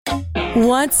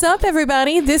What's up,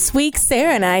 everybody? This week,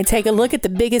 Sarah and I take a look at the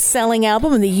biggest selling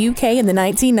album in the UK in the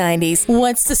 1990s.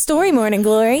 What's the Story, Morning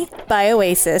Glory? By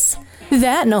Oasis.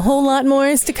 That and a whole lot more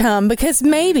is to come, because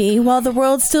maybe, while the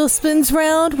world still spins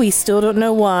round, we still don't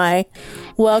know why.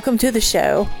 Welcome to the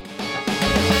show.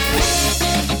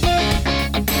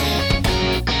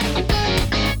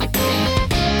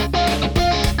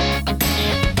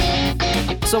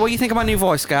 So what do you think of my new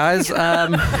voice, guys?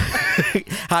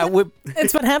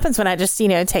 It's what happens when I just,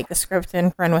 take the script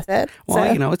and run with it.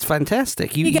 Well, so, it's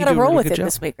fantastic. You got to roll with it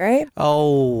this week, right?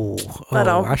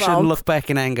 I shouldn't look back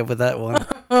in anger with that one.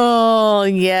 Oh,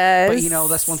 yes. But,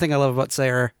 that's one thing I love about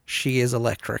Sarah. She is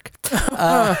electric.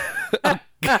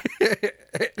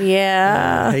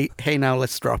 Yeah. Hey, now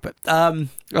let's drop it.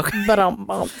 Okay.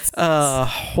 But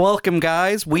welcome,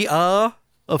 guys. We are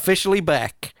officially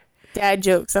back. Dad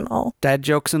jokes and all.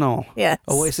 Yes.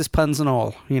 Oasis puns and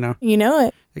all, You know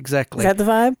it. Exactly. Is that the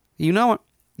vibe? You know it.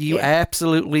 You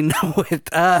absolutely know it.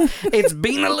 It's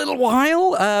been a little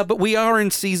while, but we are in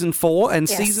season 4, and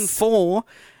season 4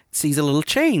 sees a little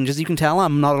change. As you can tell,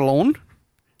 I'm not alone.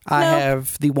 I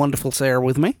have the wonderful Sarah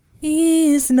with me.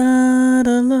 He's not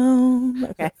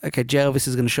alone. Okay, Jarvis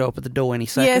is going to show up at the door any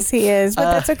second. Yes, he is,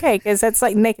 but that's okay, because that's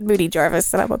like naked booty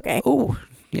Jarvis, and I'm okay. Oh,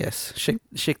 yes. Shake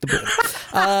the booty.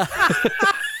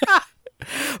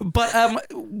 But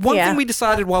one thing we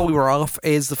decided while we were off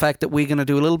is the fact that we're going to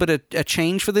do a little bit of a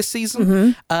change for this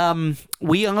season. Mm-hmm.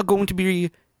 We are going to be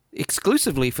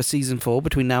exclusively for season 4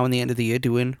 between now and the end of the year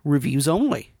doing reviews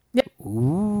only. Yep.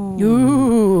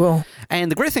 Ooh. And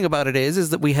the great thing about it is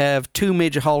that we have 2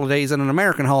 major holidays and an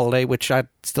American holiday, which I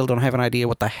still don't have an idea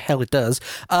what the hell it does.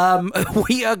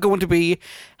 We are going to be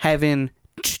having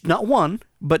not 1,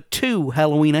 but 2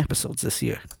 Halloween episodes this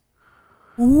year.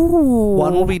 Ooh.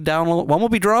 One will be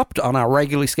dropped on our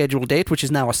regularly scheduled date, which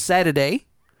is now a Saturday.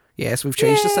 Yes, we've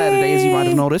changed to Saturday, as you might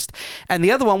have noticed. And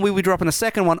the other one, we'll be dropping a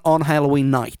second one on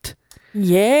Halloween night.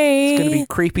 Yay! It's going to be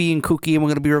creepy and kooky, and we're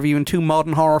going to be reviewing 2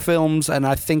 modern horror films, and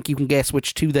I think you can guess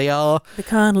which 2 they are. The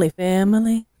Conley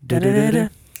Family. Okay.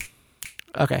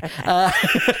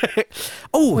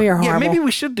 We are horrible. Maybe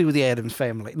we should do the Addams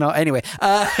Family. No, anyway.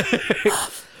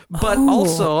 But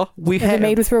also, we have... Are they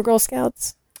made with real Girl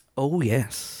Scouts? Oh,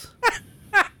 yes.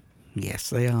 Yes,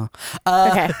 they are.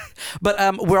 Okay.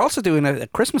 But we're also doing a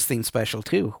Christmas-themed special,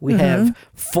 too. We have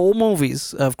 4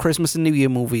 movies of Christmas and New Year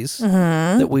movies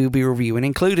that we will be reviewing,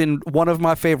 including one of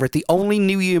my favorite, the only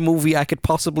New Year movie I could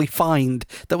possibly find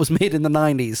that was made in the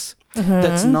 90s.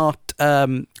 That's not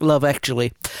Love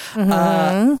Actually.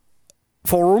 4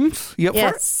 Rooms? You up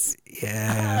for it?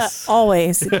 Yes.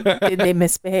 Always. Did they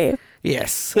misbehave?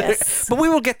 Yes. But we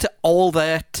will get to all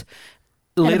that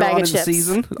later on in the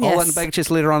season. All that in a bag of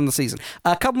chips later on in the season.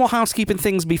 A couple more housekeeping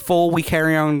things before we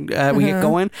carry on, we get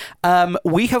going.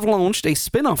 We have launched a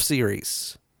spin-off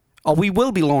series. Or we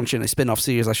will be launching a spin-off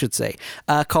series, I should say,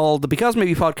 called the Because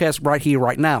Maybe Podcast Right Here,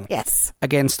 Right Now. Yes.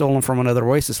 Again, stolen from another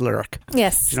Oasis lyric.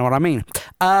 Yes. Do you know what I mean?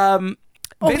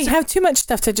 We have too much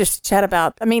stuff to just chat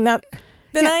about. I mean, the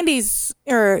 90s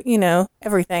are,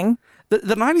 everything.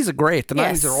 The 90s are great. The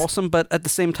 90s are awesome, but at the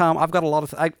same time, I've got a lot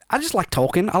of... I just like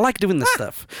talking. I like doing this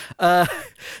stuff.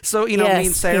 So, me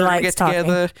and Sarah are going to get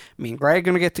together. Me and Greg are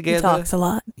going to get together. He talks a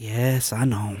lot. Yes, I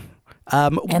know.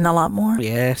 And a lot more.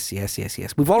 Yes.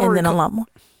 We've already... And then a lot more.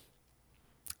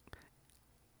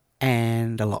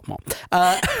 And a lot more.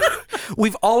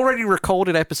 We've already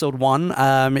recorded episode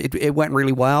 1. It went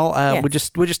really well. We're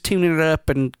just tuning it up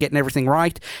and getting everything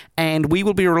right. And we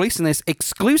will be releasing this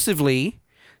exclusively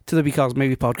to the Because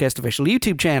Maybe Podcast official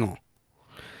YouTube channel.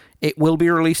 It will be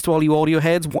released to all you audio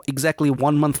heads exactly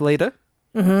 1 month later.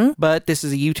 But this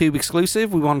is a YouTube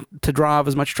exclusive. We want to drive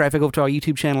as much traffic over to our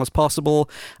YouTube channel as possible.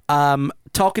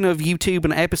 Talking of YouTube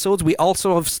and episodes, we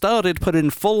also have started putting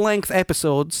full-length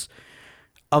episodes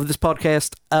of this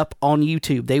podcast up on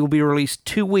YouTube. They will be released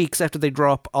 2 weeks after they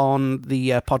drop on the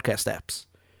podcast apps.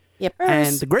 Yep.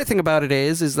 And the great thing about it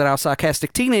is that our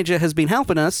sarcastic teenager has been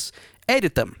helping us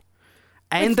edit them.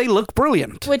 And they look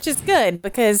brilliant. Which is good,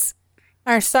 because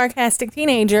our sarcastic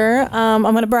teenager, I'm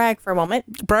going to brag for a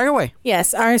moment. Brag away.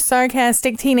 Yes, our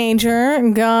sarcastic teenager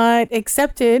got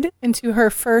accepted into her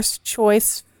first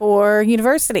choice for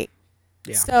university.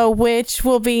 Yeah. So, which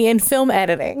will be in film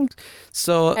editing.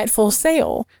 So at Full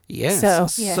Sail. Yes.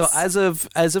 So as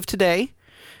of today,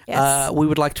 we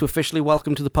would like to officially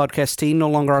welcome to the podcast team, no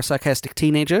longer our sarcastic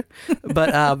teenager,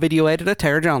 but video editor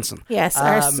Tara Johnson. Yes,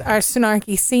 our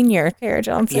snarky senior Tara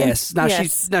Johnson. Yes. Now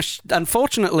she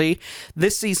unfortunately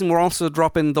this season we're also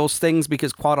dropping those things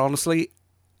because quite honestly,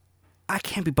 I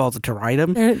can't be bothered to write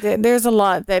them. There's a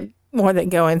lot that more that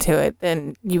go into it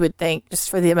than you would think, just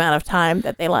for the amount of time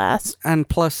that they last. And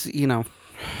plus,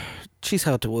 she's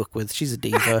hard to work with. She's a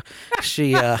diva.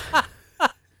 She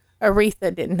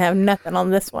Aretha didn't have nothing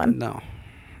on this one. No.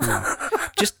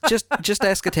 Just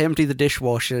ask her to empty the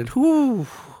dishwasher and whoo.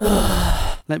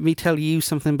 Let me tell you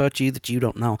something about you that you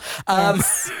don't know.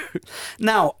 Yes.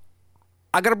 Now,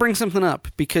 I got to bring something up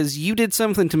because you did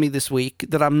something to me this week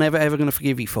that I'm never ever going to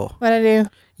forgive you for. What'd I do?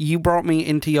 You brought me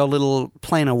into your little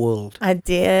planner world. I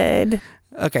did.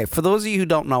 Okay, for those of you who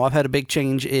don't know, I've had a big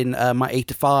change in my 8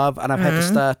 to 5, and I've had to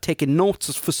start taking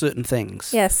notes for certain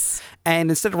things. Yes. And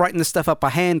instead of writing this stuff up by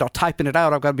hand or typing it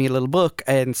out, I've got me a little book,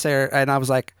 and I was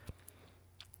like,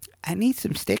 I need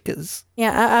some stickers.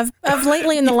 Yeah, I've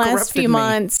lately in the last few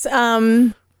months,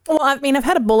 I've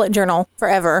had a bullet journal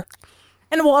forever.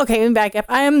 And okay, let me back up.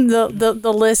 I am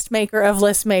the list maker of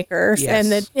list makers.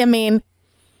 Yes.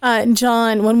 And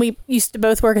John, when we used to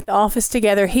both work at the office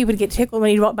together, he would get tickled when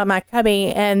he'd walk by my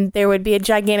cubby and there would be a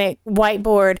gigantic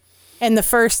whiteboard. And the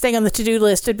first thing on the to-do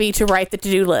list would be to write the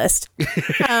to-do list.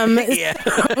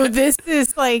 So this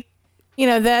is like,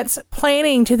 that's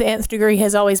planning to the nth degree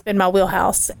has always been my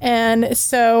wheelhouse. And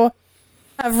so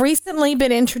I've recently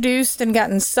been introduced and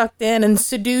gotten sucked in and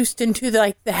seduced into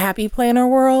the happy planner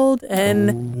world.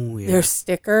 And there's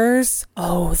stickers.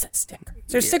 Oh, the stickers.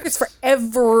 There's stickers for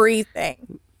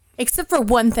everything. Except for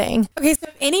one thing. Okay, so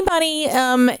if anybody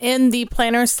in the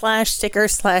planner / sticker /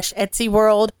 Etsy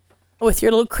world with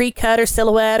your little crease cut or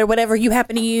silhouette or whatever you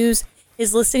happen to use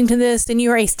is listening to this and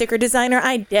you're a sticker designer,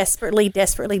 I desperately,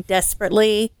 desperately,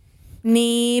 desperately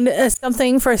need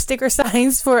something for a sticker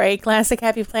size for a classic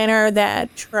happy planner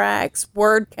that tracks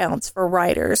word counts for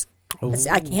writers. Oh.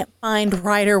 I can't find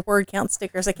writer word count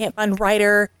stickers. I can't find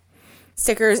writer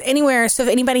stickers anywhere. So if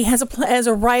anybody has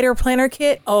a writer planner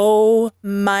kit, oh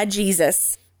my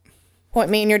Jesus, point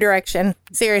me in your direction.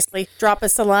 Seriously, drop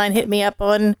us a line, hit me up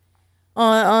on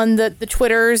the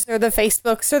Twitters or the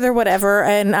Facebooks or the whatever,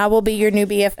 and I will be your new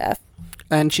BFF.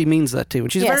 And she means that too,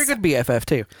 and she's a very good BFF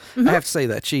too. Mm-hmm. I have to say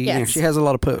that she she has a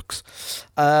lot of perks.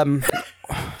 Get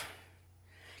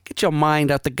your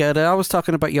mind out the gutter. I was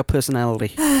talking about your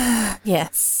personality.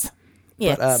 Yes.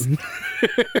 But,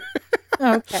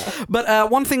 okay.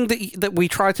 But one thing that we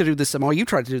tried to do this summer, or you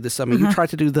tried to do this summer, you tried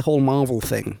to do the whole Marvel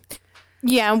thing.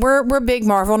 Yeah, we're big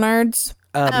Marvel nerds.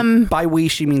 By we,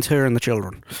 she means her and the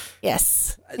children.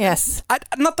 Yes.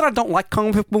 Not that I don't like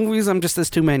comic book movies, there's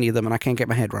too many of them and I can't get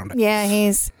my head around it. Yeah,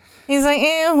 he's like,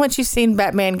 once you've seen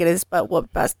Batman get his butt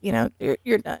whooped,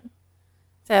 you're done.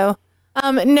 So,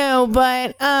 no,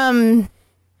 but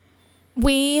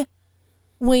we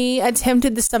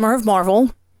attempted the Summer of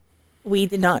Marvel. We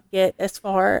did not get as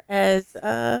far as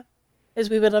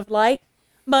we would have liked,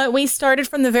 but we started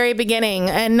from the very beginning,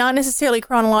 and not necessarily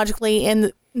chronologically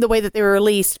in the way that they were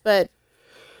released, but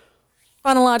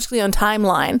chronologically on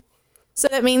timeline. So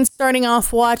that means starting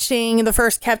off watching the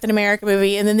first Captain America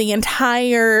movie, and then the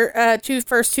entire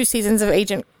first two seasons of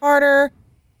Agent Carter,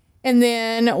 and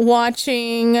then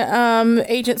watching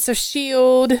Agents of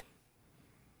S.H.I.E.L.D.,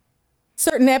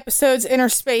 certain episodes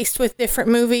interspaced with different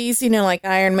movies, like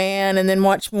Iron Man, and then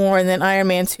watch more, and then Iron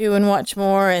Man 2 and watch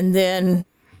more, and then,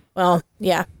 well,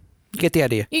 yeah. You get the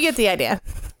idea. You get the idea.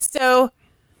 So,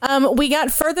 we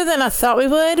got further than I thought we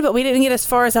would, but we didn't get as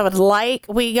far as I would like.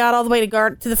 We got all the way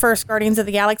to the first Guardians of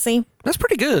the Galaxy. That's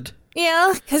pretty good.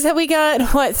 Yeah, because we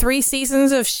got, 3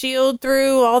 seasons of S.H.I.E.L.D.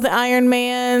 through, all the Iron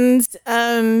Mans,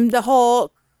 the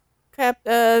Hulk,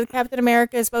 Captain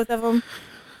America's, both of them.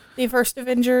 The first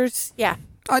Avengers, yeah.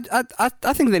 I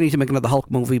think they need to make another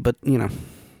Hulk movie, but,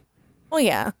 Well,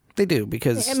 yeah. They do,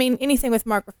 because... anything with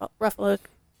Mark Ruffalo's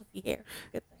hair.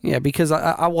 Yeah, because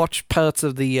I watched parts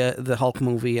of the Hulk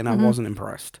movie, and I wasn't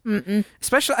impressed. Mm-mm.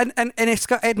 Especially, and it's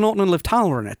got Ed Norton and Liv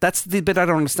Tyler in it. That's the bit I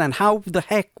don't understand. How the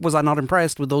heck was I not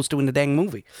impressed with those two in the dang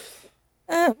movie?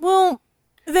 Well,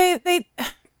 they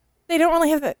don't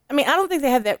really have that... I don't think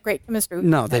they have that great chemistry.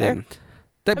 No, they didn't.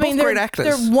 They're both great actors.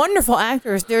 They're wonderful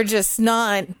actors. They're just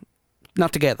not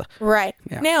together. Right.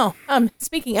 Yeah. Now,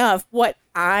 speaking of what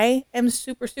I am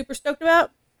super, super stoked about.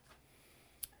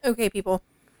 Okay, people.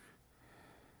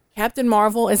 Captain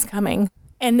Marvel is coming,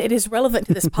 and it is relevant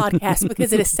to this podcast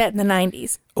because it is set in the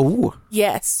 90s. Oh.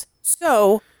 Yes.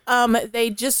 So,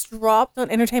 they just dropped on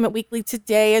Entertainment Weekly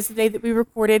today as the day that we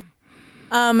recorded.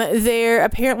 There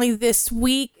apparently this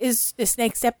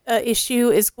next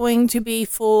issue is going to be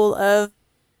full of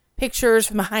pictures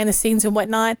from behind the scenes and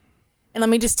whatnot. And let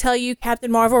me just tell you,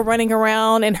 Captain Marvel running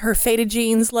around in her faded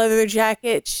jeans, leather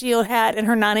jacket, shield hat, and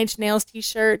her 9 Inch Nails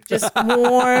t-shirt just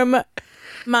warm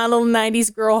my little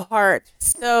 90s girl heart.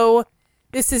 So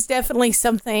this is definitely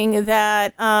something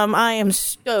that I am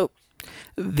stoked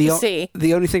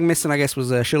The only thing missing, I guess,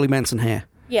 was Shirley Manson hair.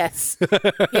 Yes.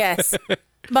 Yes.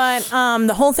 But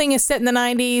the whole thing is set in the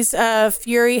 90s.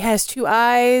 Fury has 2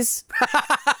 eyes.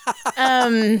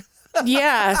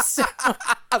 Yes.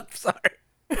 I'm sorry.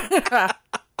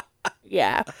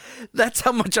 Yeah. That's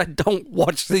how much I don't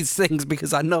watch these things,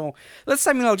 because I know that's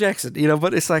Samuel L. Jackson,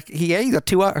 but it's like he got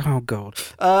 2 eyes. Oh, God.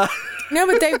 No,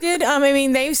 but they did.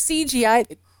 They've CGI'd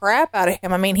the crap out of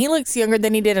him. He looks younger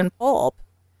than he did in Pulp.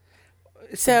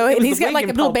 So, and he's got like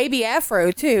a little baby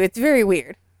afro, too. It's very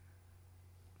weird.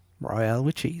 Royale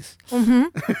with cheese.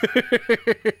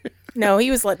 Mm-hmm. No,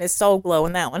 he was letting his soul glow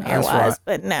in that one hair-wise, right.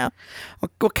 But no.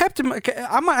 Well,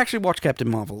 I might actually watch Captain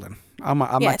Marvel then. I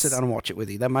might sit down and watch it with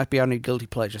you. That might be our new guilty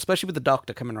pleasure, especially with the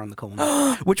Doctor coming around the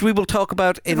corner, which we will talk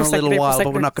about in a little while,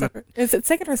 but we're not going to... Is it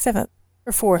 2nd or 7th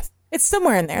or 4th? It's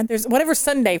somewhere in there. There's whatever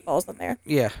Sunday falls in there.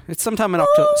 Yeah, it's sometime in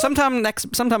October. Sometime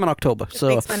in October. It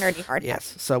makes my nerdy heart.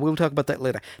 Yes, so we'll talk about that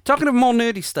later. Talking of more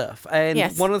nerdy stuff, and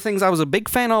one of the things I was a big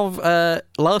fan of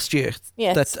last year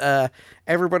that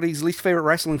everybody's least favorite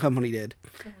wrestling company did.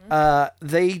 Mm-hmm.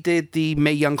 They did the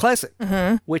Mae Young Classic,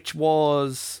 which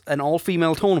was an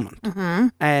all-female tournament,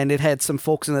 and it had some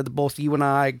folks in it that both you and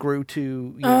I grew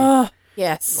to.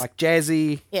 Yes, like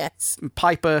Jazzy. Yes,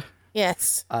 Piper.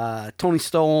 Yes. Tony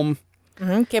Storm.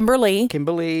 Mm-hmm.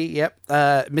 Kimberly, yep.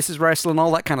 Mrs. Wrestling,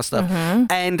 all that kind of stuff. Mm-hmm.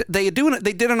 And they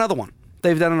did another one.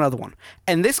 They've done another one.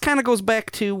 And this kind of goes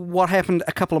back to what happened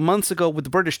a couple of months ago with the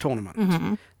British tournament.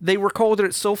 Mm-hmm. They recorded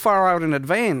it so far out in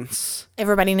advance.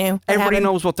 Everybody knew. Everybody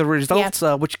knows what the results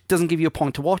are, which doesn't give you a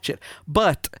point to watch it.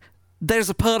 But there's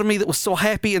a part of me that was so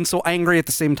happy and so angry at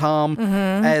the same time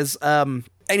as...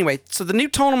 Anyway, so the new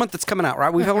tournament that's coming out,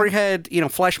 right? We've already had,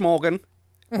 Flash Morgan...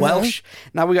 Welsh.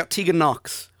 Now we got Tegan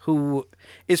Knox, who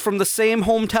is from the same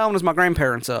hometown as my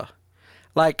grandparents are.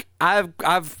 Like,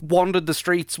 I've wandered the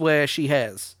streets where she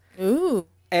has. Ooh.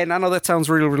 And I know that sounds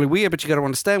really, really weird, but you got to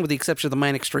understand, with the exception of the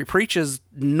Manic Street Preachers,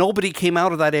 nobody came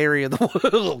out of that area of the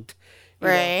world.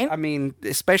 Right.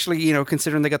 Especially,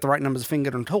 considering they got the right numbers of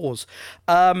fingers and toes.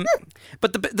 But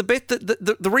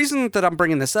the reason that I'm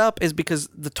bringing this up is because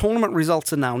the tournament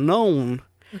results are now known,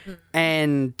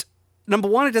 and... Number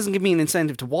one, it doesn't give me an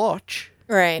incentive to watch.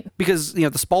 Right. Because,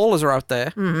 the spoilers are out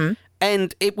there. Mm-hmm.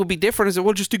 And it would be different as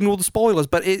well, just ignore the spoilers.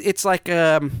 But it's like,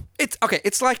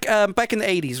 it's like back in the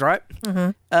 80s, right?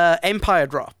 Mm-hmm. Empire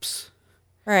drops.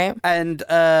 Right. And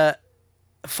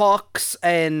Fox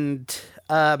and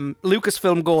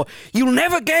Lucasfilm go, you'll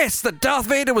never guess that Darth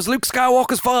Vader was Luke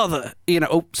Skywalker's father.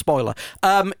 Spoiler.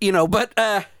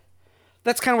 But...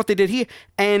 That's kind of what they did here.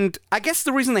 And I guess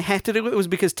the reason they had to do it was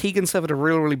because Tegan suffered a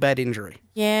really, really bad injury.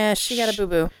 Yeah, she got a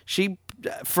boo-boo. She,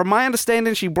 from my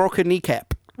understanding, she broke her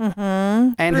kneecap.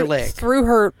 And her leg. Through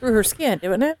her skin,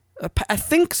 didn't it? I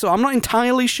think so. I'm not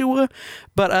entirely sure.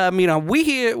 But, we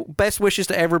hear best wishes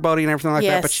to everybody and everything like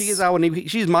that. But she is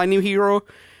she's my new hero.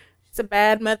 She's a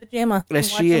bad mother jamma. Yes,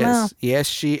 she is. Yes,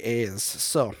 she is.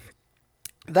 So...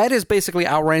 That is basically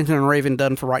our ranting and raving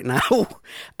done for right now.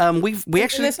 We actually... And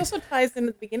this also ties in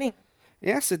at the beginning.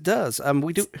 Yes, it does.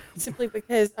 We do... Simply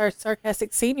because our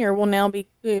sarcastic senior will now be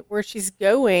where she's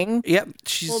going. Yep.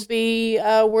 Will be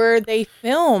where they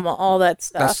film all that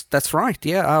stuff. That's right.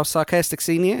 Yeah, our sarcastic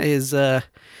senior is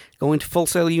going to Full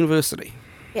Sail University.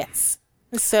 Yes.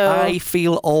 So... I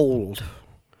feel old.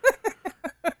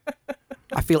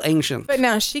 I feel ancient. But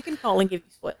now she can call and give you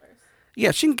spoilers.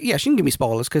 Yeah, she can give me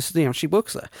spoilers because she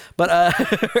works there. But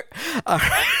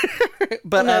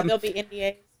there'll be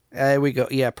NDAs. There we go.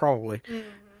 Yeah, probably. Mm-hmm.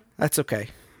 That's okay.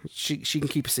 She can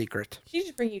keep a secret. She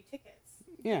just bring you tickets.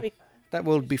 Yeah, that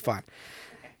will be fine.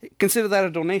 Okay. Consider that a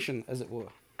donation, as it were.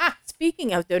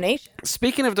 Speaking of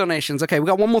donations. Okay, we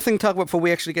got one more thing to talk about before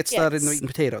we actually get started in the meat and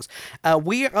potatoes.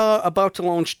 We are about to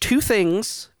launch 2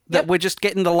 things that we're just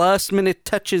getting the last minute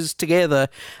touches together.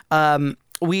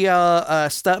 We are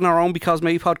starting our own Because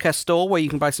Maybe podcast store where you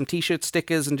can buy some t-shirts,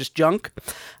 stickers, and just junk.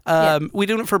 We're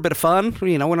doing it for a bit of fun.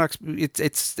 We're not.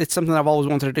 It's something I've always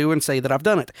wanted to do and say that I've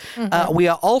done it. Mm-hmm. We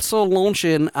are also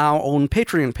launching our own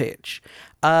Patreon page.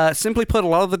 Simply put, a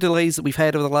lot of the delays that we've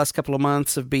had over the last couple of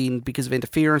months have been because of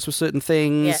interference with certain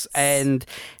things, and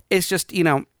it's just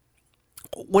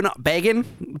we're not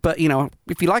begging, but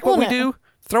if you like what we do,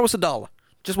 throw us $1.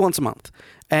 Just once a month.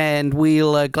 And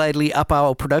we'll gladly up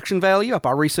our production value, up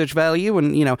our research value,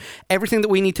 and, everything that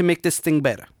we need to make this thing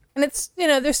better. And it's,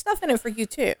 there's stuff in it for you,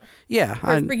 too. Yeah.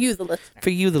 For you, the listener. For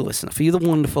you, the listener. For you, the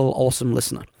wonderful, awesome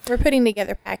listener. We're putting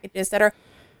together packages that are,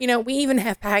 we even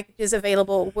have packages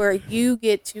available where you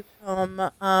get to come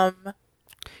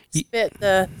spit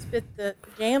the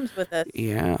jams with us.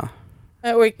 Yeah.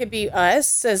 Or it could be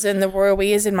us, as in the royal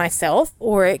we, as in myself,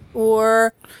 or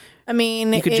I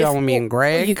mean, you could join me and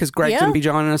Greg, because Greg's going to be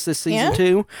joining us this season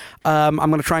too. I'm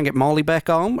going to try and get Molly back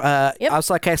on. Our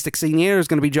Sarcastic Senior is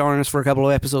going to be joining us for a couple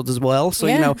of episodes as well. So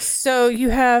so you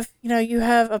have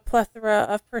a plethora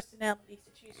of personalities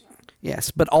to choose from.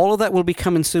 Yes, but all of that will be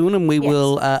coming soon, and we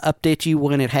will update you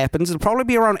when it happens. It'll probably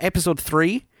be around episode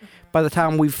 3. By the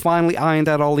time we've finally ironed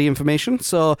out all the information.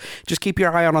 So just keep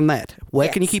your eye out on that. Where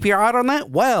can you keep your eye out on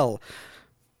that? Well,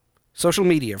 social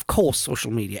media. Of course,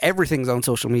 social media. Everything's on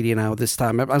social media now this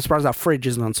time. I'm surprised our fridge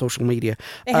isn't on social media.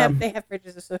 They have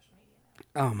fridges of social media.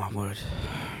 Oh, my word.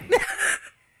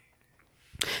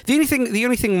 The only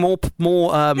thing more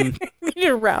you need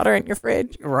a router in your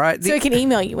fridge. Right. So it can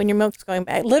email you when your milk's going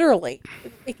bad. Literally.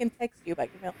 It can text you about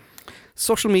your milk.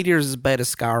 Social media is as bad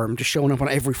as Skyrim, just showing up on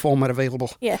every format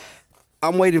available. Yeah.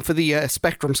 I'm waiting for the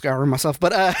Spectrum Skyrim myself.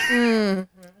 But,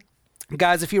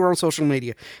 guys, if you're on social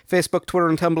media, Facebook, Twitter,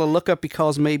 and Tumblr, look up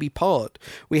Because Maybe Pod.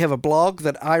 We have a blog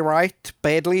that I write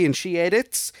badly and she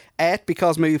edits at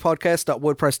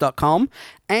becausemaybe.podcast.wordpress.com.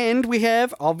 And we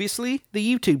have, obviously,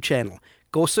 the YouTube channel.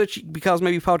 Go search Because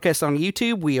Maybe Podcast on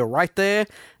YouTube. We are right there,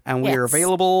 and we are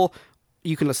available.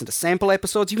 You can listen to sample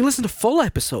episodes. You can listen to full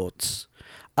episodes.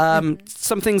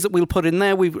 Some things that we'll put in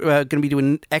there. We're going to be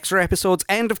doing extra episodes,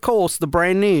 and of course the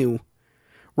brand new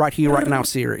Right Here Right Now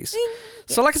series.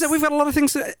 So like I said, we've got a lot of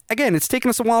things again, it's taken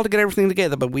us a while to get everything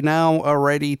together, but we now are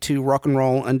ready to rock and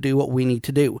roll and do what we need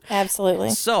to do.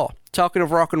 Absolutely. So talking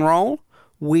of rock and roll,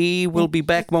 we will be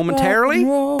back momentarily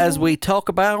as we talk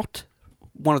about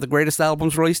one of the greatest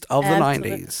albums released of the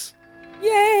 90s.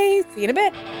 Yay! See you in a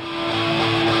bit.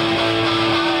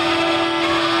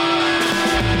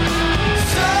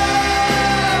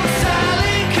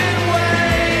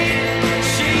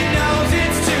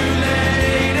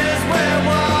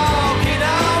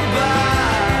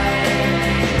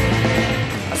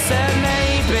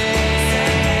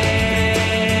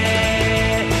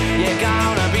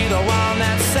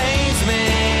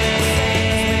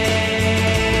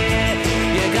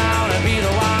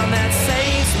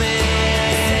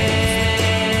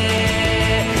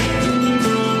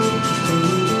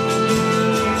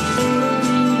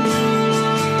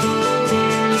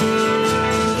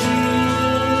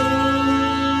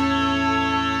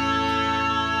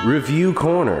 Review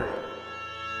Corner.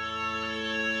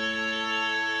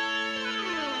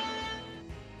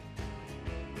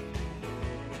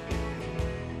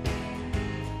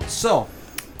 So,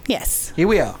 yes, here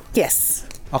we are. Yes,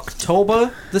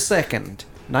 October the 2nd,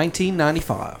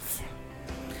 1995.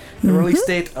 The release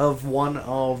date of one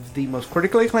of the most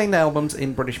critically acclaimed albums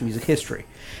in British music history.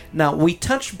 Now, we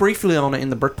touched briefly on it in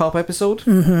the Britpop episode,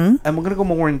 and we're going to go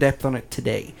more in depth on it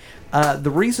today. The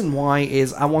reason why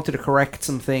is I wanted to correct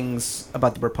some things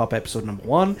about the Britpop episode, number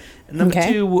 1. And number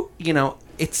 2,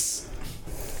 it's...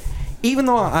 Even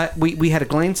though we had a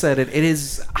glance at it, it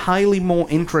is highly more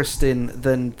interesting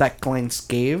than that glance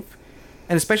gave.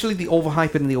 And especially the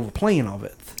overhyping and the overplaying of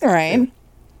it. All right.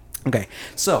 Okay,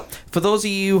 so for those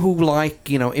of you who like,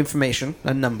 information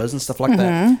and numbers and stuff like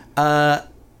that,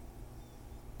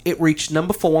 it reached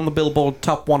number 4 on the Billboard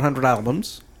Top 100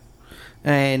 albums,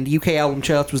 and UK album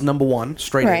charts was number 1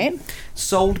 straight in.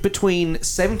 Sold between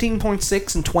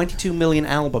 17.6 and 22 million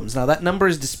albums. Now that number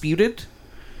is disputed.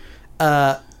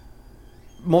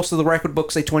 Most of the record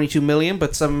books say 22 million,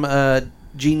 but some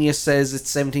genius says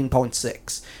it's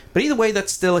 17.6. But either way,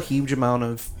 that's still a huge amount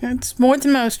of... It's more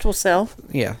than most will sell.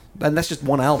 Yeah, and that's just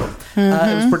one album. It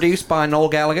was produced by Noel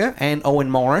Gallagher and Owen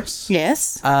Morris.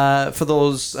 Yes. For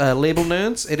those label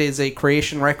nerds, it is a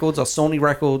Creation Records or Sony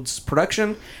Records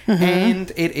production,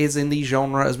 and it is in the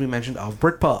genre, as we mentioned, of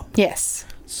Britpop. Yes.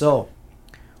 So,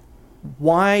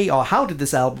 why or how did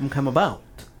this album come about?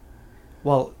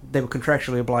 Well, they were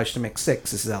contractually obliged to make 6.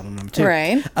 This is album number 2.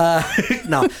 Right.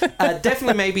 No.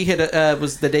 Definitely Maybe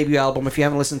was the debut album. If you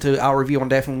haven't listened to our review on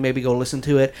Definitely Maybe, go listen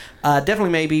to it. Definitely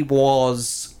Maybe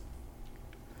was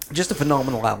just a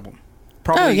phenomenal album.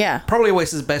 Probably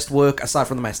Oasis' best work aside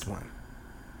from the Master Plan.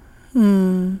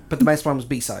 But the Master Plan was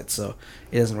B-side, so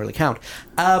it doesn't really count.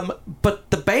 But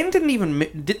the band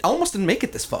almost didn't make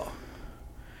it this far.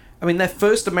 I mean, their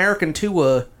first American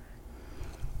tour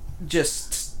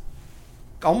just...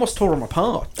 almost tore them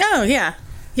apart. Oh, yeah.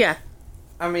 Yeah.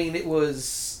 I mean, it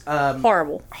was...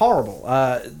 horrible. Horrible.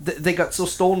 They got so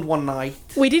stoned one night.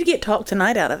 We did get Talk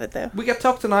Tonight out of it, though. We got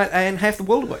Talk Tonight and Half the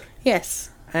World Away.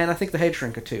 Yes. And I think the Head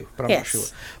Shrinker, too, but I'm not sure.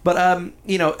 But,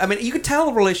 you could tell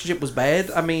the relationship was bad.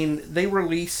 I mean, they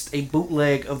released a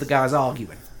bootleg of the guys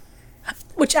arguing.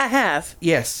 Which I have.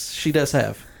 Yes, she does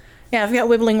have. Yeah, I've got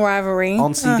Wibbling Rivalry.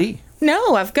 On CD.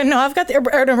 No, I've got the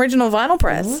original vinyl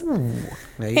press. Ooh,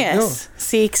 there you Yes. go.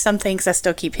 See, some things I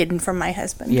still keep hidden from my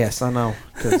husband. Yes, I know,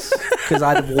 because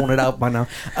I'd have worn it out by now.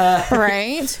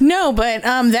 Right? No, but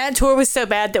that tour was so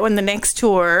bad that when the next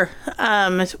tour,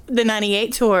 the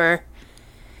 98 tour,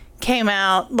 came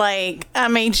out, like, I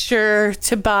made sure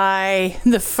to buy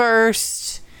the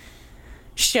first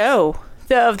show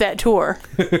of that tour.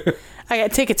 I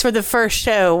got tickets for the first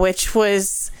show, which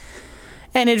was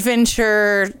an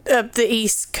adventure up the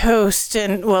East Coast,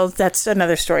 and, well, that's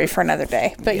another story for another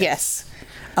day. But yes.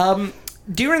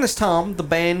 During this time, the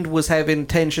band was having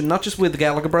tension not just with the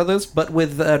Gallagher brothers, but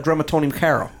with drummer Tony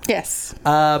McCarroll. Yes.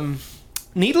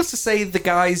 Needless to say, the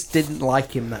guys didn't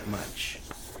like him that much.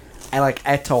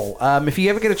 At all. If you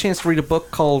ever get a chance to read a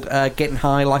book called Getting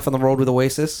High, Life on the Road with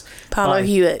Oasis.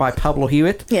 Hewitt. By Pablo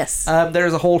Hewitt. Yes.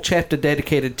 There's a whole chapter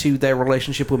dedicated to their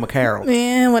relationship with McCarroll.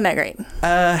 Yeah, wasn't that great.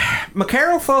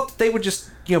 McCarroll thought that they were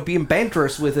just, being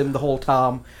banterous with him the whole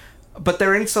time, but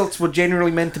their insults were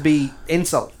genuinely meant to be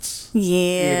insults.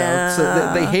 Yeah.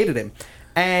 So they hated him.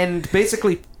 And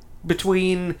basically,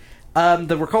 between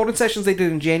the recording sessions they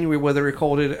did in January, where they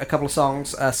recorded a couple of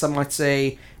songs, some might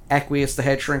say Acquiesce, The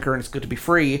Head Shrinker, and It's Good to Be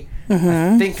Free.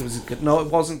 I think it was good. No,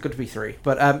 it wasn't Good to Be Free,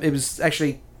 but it was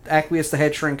actually Acquiesce, The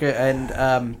Head Shrinker,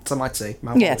 and some might say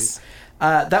Yes.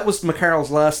 That was McCarroll's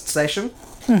last session,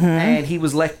 and he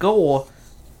was let go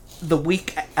the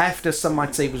week after Some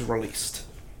Might Say was released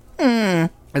as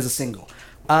a single.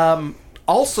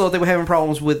 Also, they were having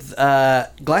problems with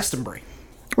Glastonbury.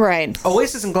 Right.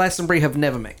 Oasis and Glastonbury have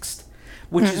never mixed,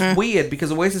 which is weird because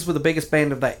Oasis were the biggest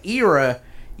band of that era,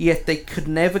 yet they could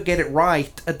never get it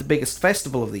right at the biggest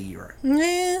festival of the era.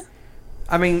 Yeah.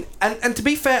 I mean, and to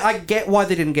be fair, I get why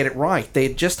they didn't get it right. They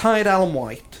had just hired Alan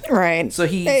White. Right. So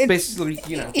he basically,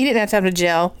 He didn't have time to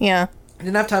gel, yeah. He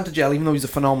didn't have time to gel, even though he's a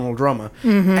phenomenal drummer.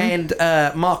 And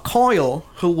Mark Coyle,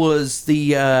 who was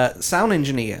the sound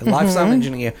engineer, live sound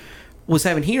engineer, was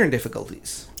having hearing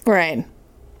difficulties. Right.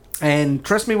 And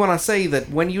trust me when I say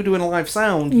that when you're doing live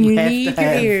sound, you have need to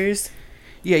have your ears.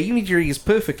 Yeah, you need your ears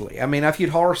perfectly. I mean, I've heard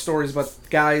horror stories about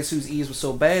guys whose ears were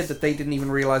so bad that they didn't even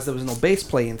realize there was no bass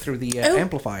playing through the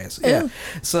amplifiers. Yeah,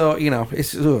 so it's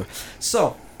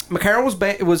so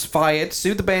McCarroll was fired,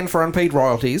 sued the band for unpaid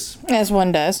royalties, As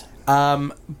one does.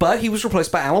 but he was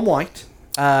replaced by Alan White,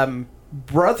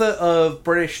 brother of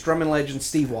British drumming legend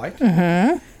Steve White,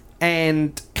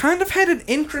 and kind of had an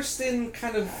interesting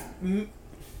kind of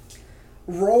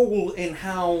role in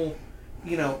how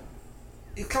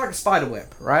it's kind of like a spider web,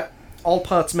 right? All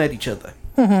parts met each other.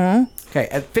 Okay,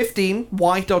 at 15,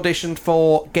 White auditioned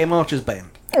for Game Archer's band,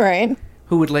 Right.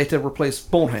 who would later replace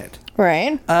Bonehead.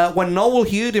 Right. When Noel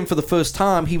heard him for the first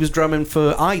time, he was drumming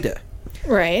for Ida,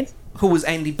 Right. who was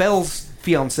Andy Bell's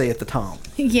fiancée at the time,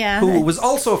 Yeah. who was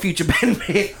also a future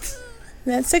bandmate.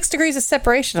 That 6 degrees of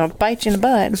separation will bite you in the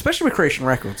butt. Especially with Creation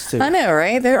Records, too. I know,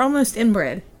 right? They're almost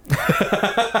inbred.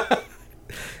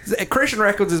 Creation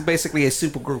Records is basically a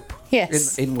super group.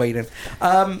 Yes. In waiting.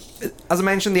 As I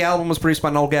mentioned, the album was produced by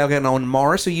Noel Gallagher and Owen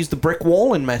Morris, who used the brick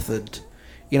walling method,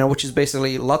 which is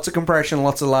basically lots of compression,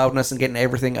 lots of loudness, and getting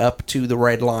everything up to the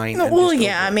red line. Well,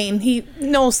 yeah, I mean,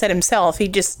 Noel said himself, he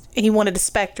wanted to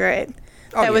spectre it.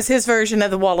 That was his version of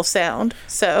the wall of sound.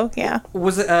 So, yeah.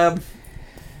 Was it,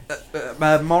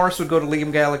 Morris would go to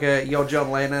Liam Gallagher, "You're John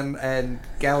Lennon," and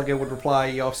Gallagher would reply,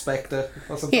 "You're Spectre,"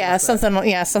 or something. Yeah,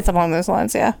 something along those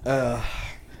lines. Yeah.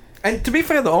 And to be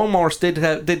fair, the Owen Morris did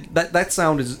that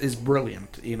sound is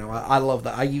brilliant. I love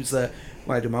that. I use that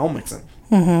when I do my own mixing.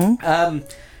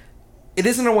 It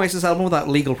is an Oasis album without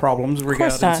legal problems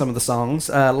regarding some of the songs.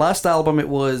 Last album it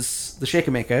was The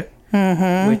Shaker Maker,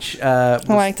 which was,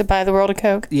 Like to Buy the World a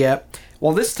Coke. Yeah.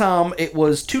 Well, this time it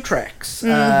was 2 tracks.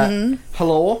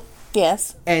 Hello.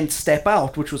 Yes. And Step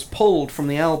Out, which was pulled from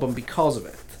the album because of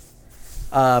it.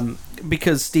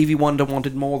 Because Stevie Wonder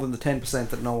wanted more than the 10%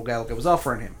 that Noel Gallagher was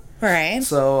offering him. Right.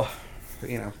 So,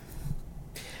 again,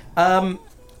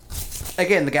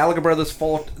 the Gallagher brothers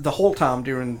fought the whole time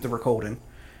during the recording,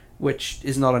 which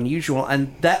is not unusual.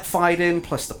 And that fighting,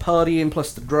 plus the partying,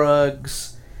 plus the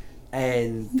drugs,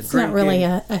 and the It's drinking. not really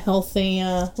a healthy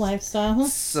lifestyle, huh?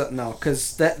 So, no,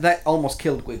 because that almost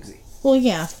killed Gwigsy. Well,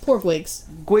 yeah, poor Gwigs.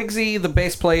 Gwigsy, the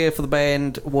bass player for the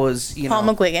band, was, Paul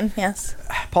McGuigan, yes.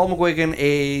 Paul McGuigan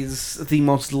is the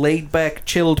most laid-back,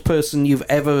 chilled person you've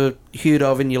ever heard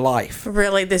of in your life.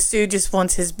 Really, this dude just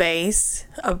wants his bass,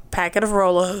 a packet of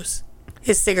Rolos,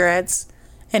 his cigarettes,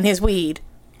 and his weed.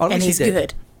 And he's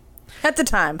good. At the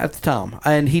time.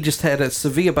 And he just had a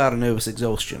severe bout of nervous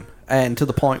exhaustion. And to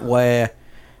the point where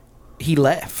he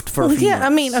left for a few months. I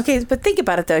mean, okay, but think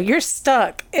about it, though. You're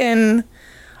stuck in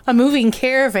a moving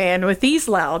caravan with these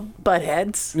loud butt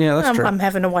heads. Yeah, that's true. I'm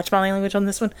having to watch my language on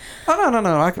this one. Oh,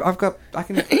 no. I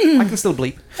can still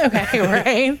bleep.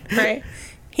 Okay, right.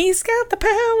 He's got the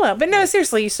power. But no,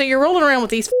 seriously, so you're rolling around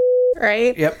with these,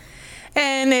 right? Yep.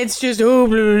 And it's just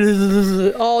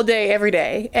all day, every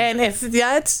day. And if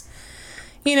that's,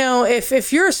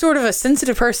 if you're sort of a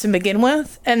sensitive person to begin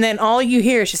with, and then all you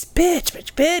hear is just bitch,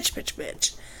 bitch, bitch, bitch,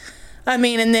 bitch. I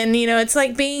mean, and then, it's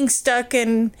like being stuck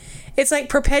in, it's like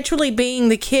perpetually being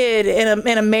the kid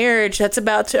in a marriage that's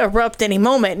about to erupt any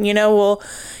moment. Did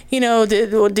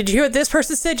you hear what this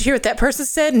person said? Did you hear what that person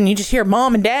said? And you just hear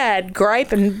mom and dad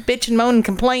gripe and bitch and moan and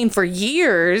complain for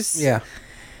years. Yeah.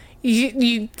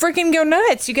 You freaking go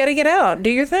nuts. You got to get out. Do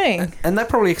your thing. And that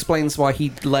probably explains why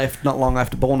he left not long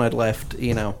after Bono had left,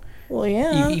 Well,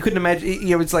 yeah. You couldn't imagine,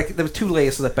 it's like there was two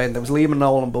layers to that band. There was Liam and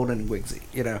Noel and Bono and Wigsy,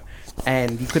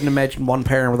 and you couldn't imagine one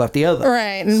parent without the other.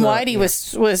 Right, and so, Whitey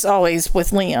was always with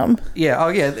Liam. Yeah,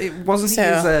 it wasn't he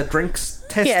his drinks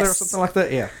tester or something like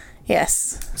that? Yeah.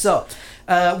 Yes. So,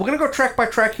 we're going to go track by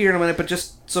track here in a minute, but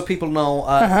just so people know,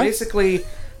 basically,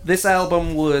 this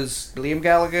album was Liam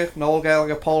Gallagher, Noel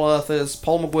Gallagher, Paul Arthurs,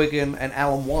 Paul McGuigan, and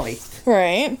Alan White.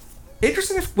 Right.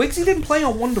 Interesting if Wigsy didn't play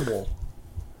on Wonderwall.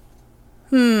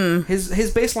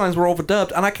 His bass lines were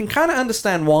overdubbed, and I can kind of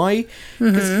understand why.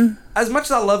 Because as much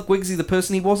as I love Wigsy the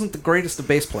person, he wasn't the greatest of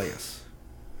bass players.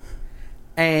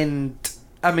 And,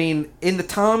 I mean, in the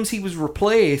times he was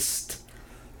replaced,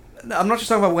 I'm not just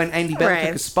talking about when Andy Bell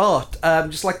took his spot,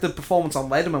 just like the performance on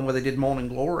Letterman where they did Morning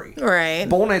Glory. Right.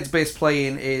 Bonehead's bass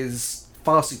playing is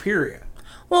far superior.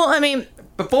 Well, I mean...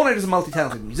 But Bonehead is a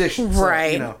multi-talented musician.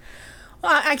 Right. So,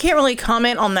 I can't really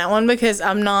comment on that one because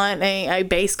I'm not a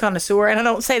bass connoisseur, and I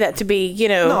don't say that to be,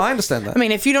 No, I understand that. I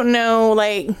mean, if you don't know,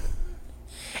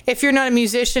 if you're not a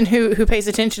musician who pays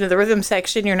attention to the rhythm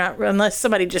section, you're not, unless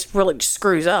somebody just really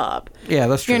screws up. Yeah,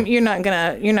 that's true. You're not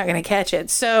gonna catch it.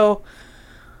 So,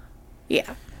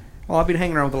 yeah. Well, I've been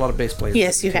hanging around with a lot of bass players.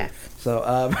 Yes, you have.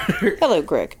 So, hello,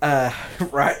 Greg.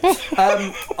 Right.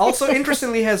 Also,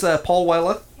 interestingly, he has Paul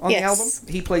Weller on the album.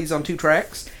 He plays on 2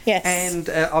 tracks. Yes. And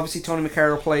obviously, Tony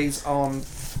McCarroll plays on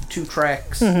 2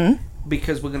 tracks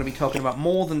because we're going to be talking about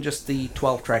more than just the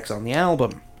 12 tracks on the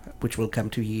album, which we'll come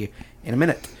to here in a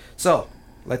minute. So,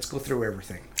 let's go through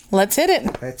everything. Let's hit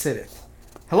it.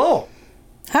 Hello.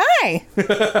 Hi.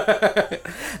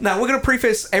 Now, we're going to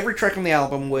preface every track on the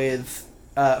album with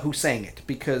who sang it,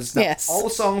 because all the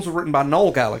songs were written by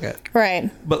Noel Gallagher.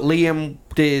 Right. But Liam's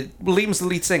the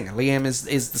lead singer. Liam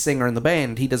is the singer in the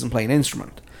band. He doesn't play an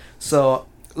instrument. So,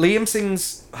 Liam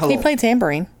sings Hello. He played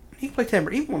tambourine. He's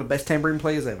one of the best tambourine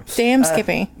players ever. Damn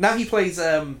Skippy. Now he plays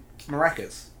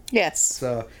maracas. Yes.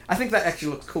 So, I think that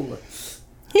actually looks cooler.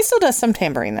 He still does some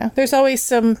tambourine, though. There's always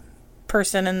some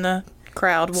person in the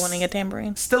crowd wanting a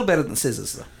tambourine. Still better than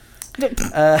scissors,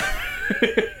 though.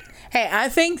 Hey, I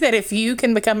think that if you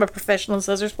can become a professional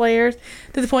scissors player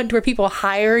to the point where people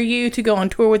hire you to go on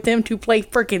tour with them to play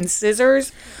freaking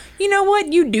scissors, you know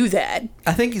what? You do that.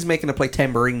 I think he's making her play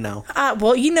tambourine now.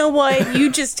 Well, you know what?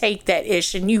 You just take that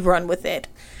ish and you run with it.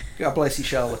 God bless you,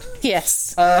 Charlotte.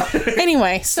 Yes.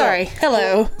 Anyway, sorry.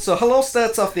 Hello. So, Hello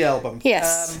starts off the album.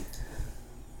 Yes.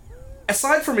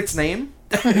 Aside from its name,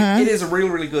 it is a really,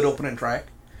 really good opening track.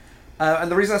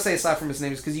 And the reason I say aside from its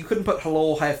name is because you couldn't put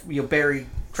Hello buried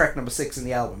track number 6 in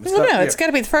the album. It's got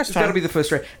to be the first one. It's got to be the first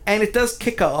track. And it does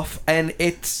kick off, and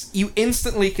you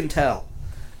instantly can tell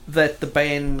that the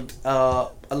band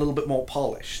are a little bit more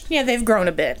polished. Yeah, they've grown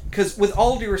a bit. Because with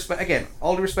all due respect to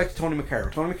Tony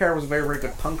McCarroll. Tony McCarroll was a very, very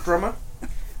good punk drummer,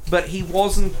 but he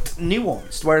wasn't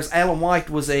nuanced, whereas Alan White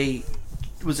was a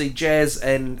jazz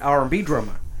and R&B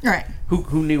drummer. Right.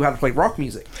 Who knew how to play rock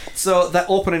music. So that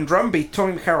opening drum beat,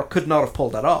 Tony McCarroll could not have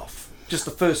pulled that off. Just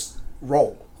the first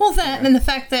roll. Well, and the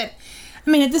fact that, I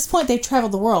mean, at this point they've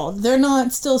traveled the world. They're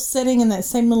not still sitting in that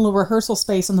same little rehearsal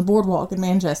space on the boardwalk in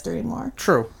Manchester anymore.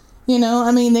 True.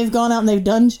 I mean, they've gone out and they've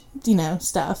done,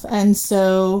 stuff. And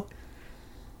so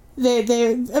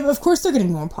they of course they're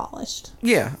getting more polished.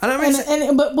 Yeah. And I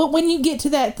mean, but when you get to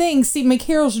that thing, see,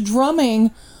 McCarroll's drumming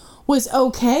was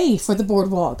okay for the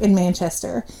boardwalk in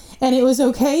Manchester. And it was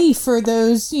okay for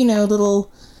those,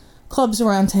 little clubs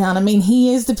around town. I mean,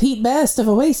 he is the Pete Best of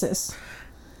Oasis.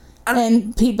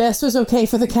 And Pete Best was okay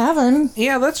for the Cavern.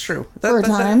 Yeah, that's true. For a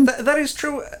time. That is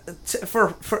true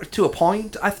to a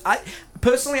point. I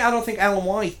personally, I don't think Alan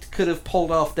White could have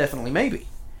pulled off Definitely Maybe.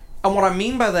 And what I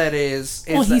mean by that is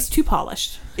he's too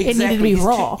polished. Exactly. It needed to be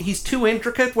raw. He's too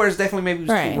intricate, whereas Definitely Maybe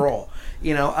was too raw.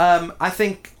 I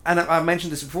think, and I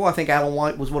mentioned this before, I think Alan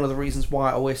White was one of the reasons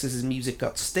why Oasis's music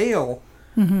got stale,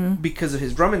 because of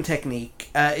his drumming technique.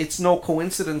 It's no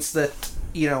coincidence that,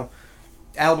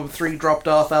 album 3 dropped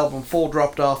off, album 4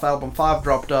 dropped off, album 5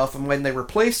 dropped off, and when they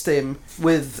replaced him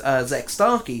with Zach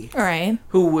Starkey, right,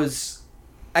 who was,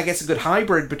 I guess, a good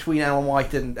hybrid between Alan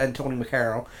White and Tony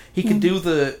McCarroll, he could do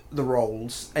the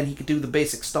rolls, and he could do the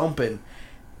basic stomping,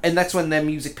 and that's when their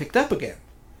music picked up again.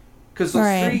 Because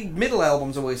those 3 middle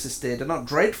albums Oasis did are not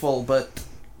dreadful, but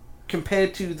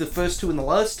compared to the first 2 and the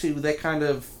last 2, they're kind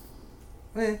of...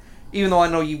 even though I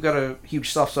know you've got a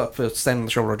huge soft spot for Standing on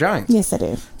the Shoulder of Giants. Yes, I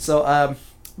do. So,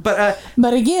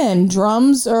 but again,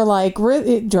 drums are like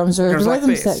drums are rhythm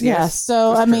bass, set. yes. Yeah.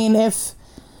 So I mean,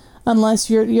 unless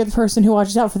you're the person who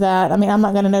watches out for that, I mean, I'm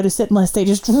not going to notice it unless they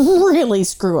just really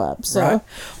screw up. So, right.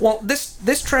 Well,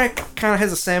 this track kind of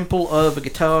has a sample of a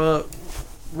guitar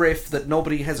riff that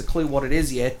nobody has a clue what it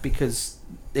is yet because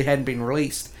it hadn't been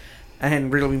released and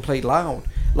hadn't really been played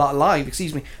live.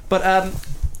 Excuse me, but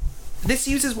this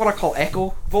uses what I call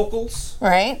echo vocals.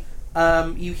 Right.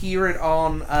 You hear it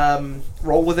on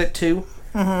Roll With It too.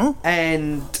 Mm-hmm.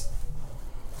 And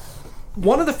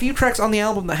one of the few tracks on the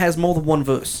album that has more than one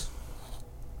verse.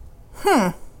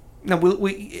 Now,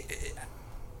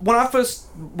 when I first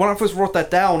wrote that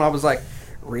down, I was like,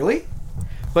 really?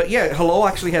 But yeah, Hello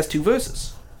actually has 2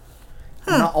 verses.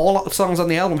 Not all songs on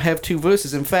the album have 2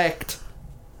 verses. In fact,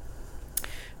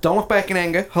 Don't Look Back in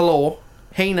Anger, Hello,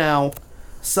 Hey Now,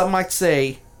 Some Might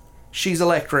Say, She's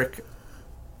Electric,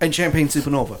 and Champagne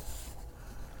Supernova.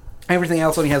 Everything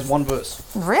else only has 1 verse.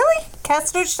 Really?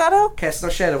 Cast No Shadow? Cast No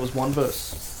Shadow was 1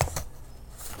 verse.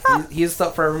 He is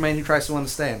thought for every man who tries to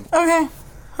understand. Okay.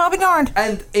 I'll be darned.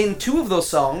 And in 2 of those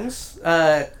songs,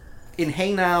 in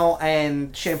Hey Now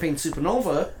and Champagne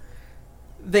Supernova,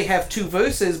 they have 2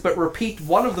 verses, but repeat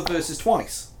one of the verses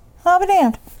twice. I'll be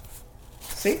damned.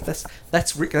 See,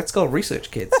 that's called research,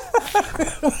 kids.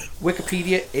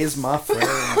 Wikipedia is my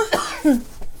friend.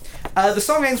 The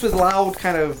song ends with loud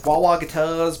kind of wah-wah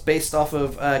guitars based off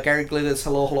of Gary Glitter's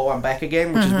Hello, Hello, I'm Back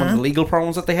Again, which is one of the legal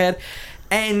problems that they had.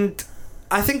 And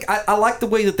I think I like the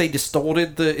way that they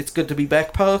distorted the It's Good to Be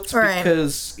Back parts,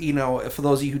 because, you know, for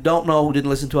those of you who don't know, who didn't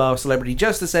listen to our Celebrity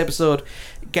Justice episode,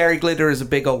 Gary Glitter is a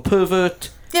big old pervert.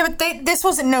 Yeah, but this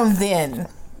wasn't known then.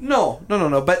 No.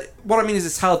 But what I mean is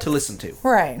it's hard to listen to.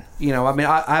 Right. You know, I mean,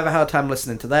 I have a hard time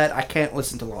listening to that. I can't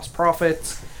listen to Lost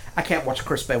Prophets. I can't watch a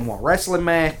Chris Benoit wrestling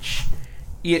match.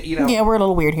 You know. Yeah, we're a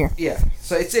little weird here. Yeah.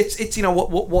 So it's you know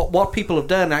what people have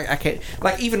done. I can't,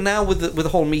 like, even now with the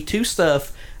whole Me Too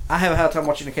stuff, I have a hard time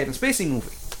watching a Kevin Spacey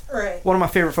movie. Right. One of my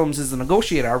favorite films is The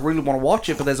Negotiator. I really want to watch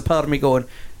it, but there's a part of me going,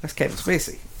 that's Kevin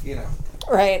Spacey. You know.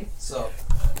 Right. So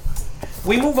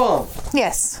we move on.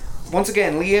 Yes. Once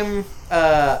again, Liam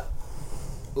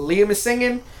is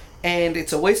singing, and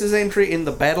it's Oasis' entry in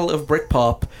the Battle of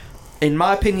Britpop. In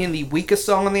my opinion, the weakest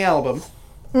song on the album.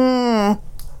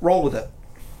 Roll With It.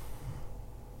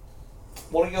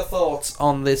 What are your thoughts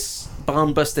on this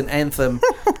barn-busting anthem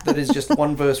that is just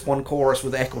 1 verse, 1 chorus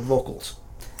with echoed vocals?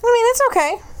 I mean, it's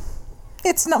okay.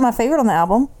 It's not my favorite on the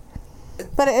album.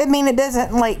 But, I mean, it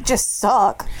doesn't, like, just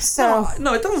suck. So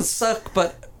No, it doesn't suck,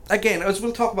 but, again, as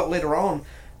we'll talk about later on,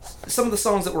 some of the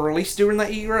songs that were released during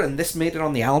that era, and this made it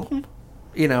on the album,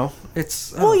 you know,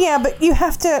 it's... Well, yeah, but you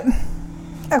have to...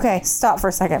 Okay, stop for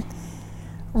a second.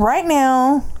 Right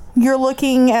now, you're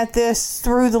looking at this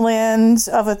through the lens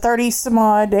of a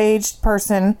 30-some-odd aged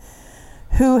person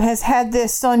who has had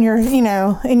this on your, you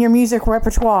know, in your music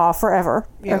repertoire forever.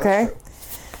 Yeah, okay?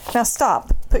 Now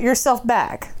stop. Put yourself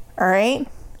back. All right?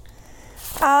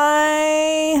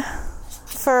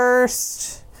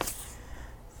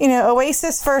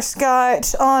 Oasis first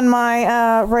got on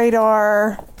my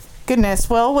radar, with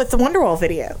the Wonderwall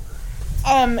video.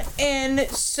 And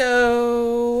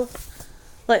so,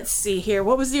 let's see here.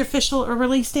 What was the official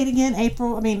release date again?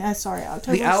 October.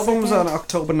 The album was on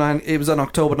October 9. It was on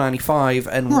October 95,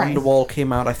 and Right. Wonderwall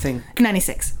came out, I think.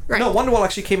 96. Right. No, Wonderwall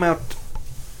actually came out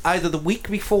either the week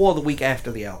before or the week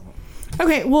after the album.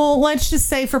 Okay, well, let's just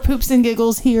say for poops and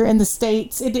giggles here in the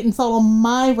States, it didn't fall on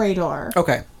my radar.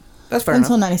 Okay, that's fair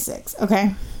until enough. 96.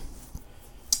 Okay.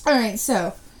 All right,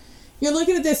 so you're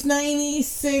looking at this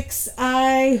 96.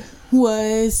 I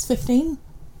was 15.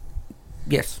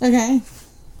 Yes. Okay.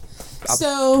 I'm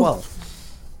So 12.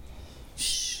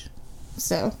 Shh.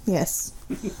 So yes.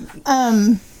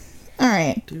 All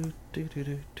right.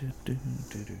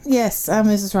 Yes,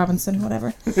 Mrs. Robinson.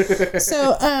 Whatever.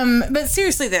 So but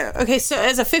seriously though, okay. So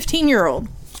as a 15-year-old,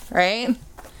 right?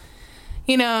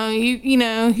 You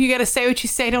got to say what you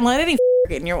say. Don't let any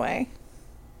get in your way.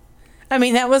 I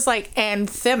mean, that was like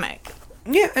anthemic.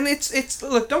 Yeah, and it's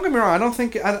look. Don't get me wrong. I don't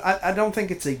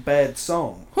think it's a bad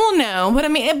song. Well, no, but I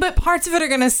mean, but parts of it are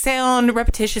going to sound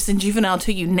repetitious and juvenile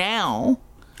to you now.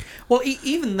 Well,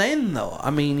 even then, though,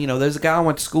 I mean, you know, there's a guy I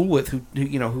went to school with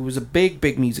who was a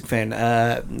big music fan,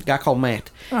 a guy called Matt.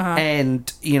 And,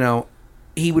 you know,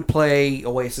 he would play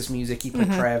Oasis music, he'd play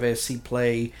Travis, he'd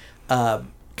play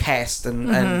Cast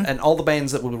and all the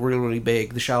bands that were really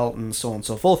big, the Charlatans, so on and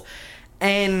so forth.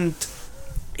 And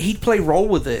he'd play Roll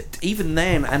With It even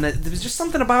then, and there was just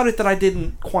something about it that I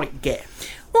didn't quite get.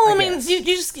 Well, I mean,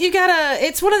 you gotta.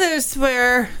 It's one of those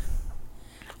where,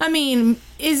 I mean,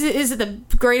 is it the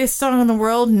greatest song in the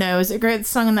world? No. Is it the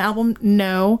greatest song on the album?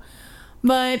 No.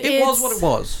 But it was what it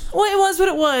was. Well, it was what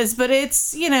it was. But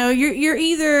it's, you know, you're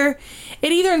either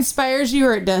it either inspires you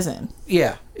or it doesn't.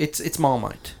 Yeah, it's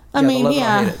Marmite. I mean,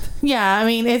 yeah. I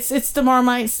mean, it's the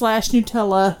Marmite /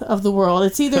 Nutella of the world.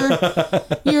 It's either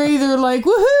you're either like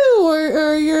woohoo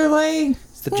or you're like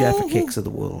it's the Jaffa Cakes of the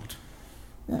world.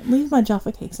 Leave my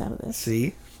Jaffa Cakes out of this.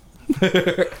 See,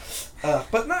 but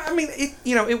no, I mean,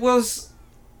 it was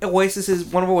Oasis is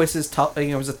one of Oasis' top. You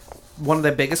know, it was one of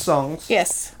their biggest songs.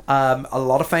 Yes. A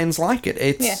lot of fans like it.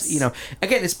 It's you know,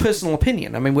 again, it's personal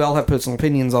opinion. I mean, we all have personal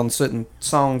opinions on certain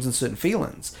songs and certain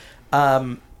feelings.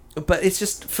 But it's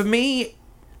just, for me,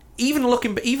 even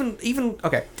getting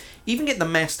the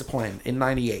Master Plan in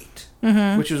 98,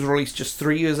 which was released just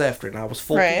 3 years after it, and I was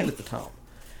 14 at the time,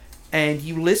 and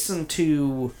you listen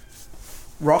to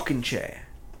Rockin' Chair,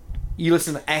 you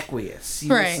listen to Aqueous, you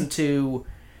listen to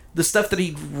the stuff that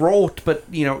he wrote, but,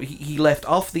 you know, he left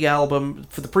off the album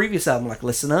for the previous album, like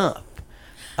Listen Up,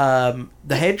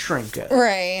 The Head Shrinker.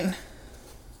 Right.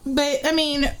 But, I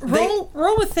mean,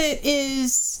 Roll With It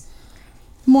is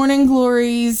Morning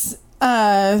Glory's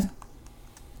rock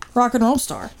and roll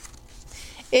star.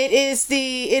 It is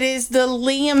the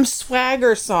Liam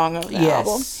Swagger song of the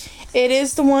album. It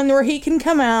is the one where he can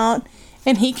come out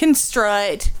and he can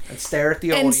strut and stare at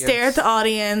the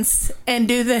audience and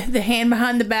do the hand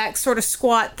behind the back sort of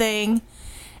squat thing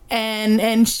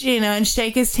and you know, and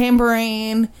shake his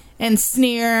tambourine and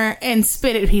sneer and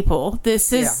spit at people.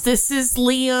 This is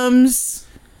Liam's.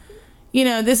 You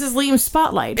know, this is Liam's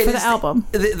spotlight for the album.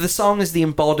 The song is the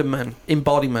embodiment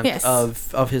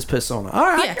of his persona. All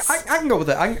right, yes. I can go with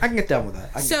that. I can get down with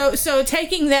that. So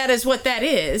taking that as what that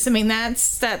is, I mean,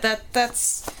 that's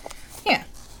yeah.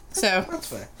 So that's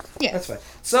fair. Yeah, that's fair.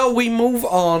 So we move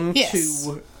on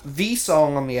to the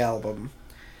song on the album.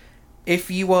 If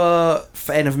you are a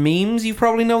fan of memes, you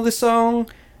probably know this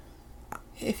song.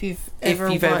 If you've ever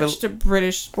watched a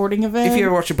British sporting event. If you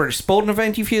ever watched a British sporting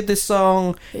event, you've heard this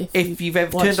song. If you've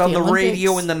ever turned on the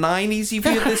radio in the 90's, you've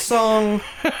heard this song.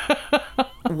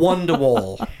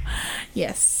 Wonderwall.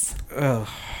 Yes.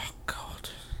 Oh, God.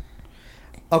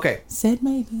 Okay. Said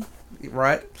maybe.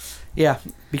 Right? Yeah,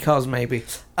 because maybe.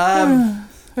 Right?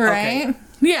 Okay.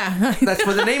 Yeah. That's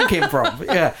where the name came from.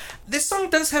 Yeah. This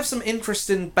song does have some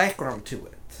interesting background to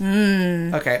it.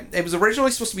 Okay. It was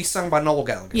originally supposed to be sung by Noel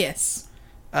Gallagher. Yes.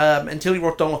 Until he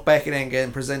wrote Don't Look Back in Anger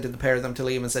and presented the pair of them to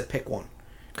Liam and said, pick one.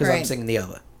 Because I'm singing the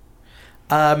other.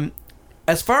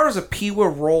 As far as a pure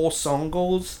raw song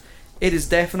goes, it is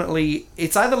definitely...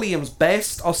 It's either Liam's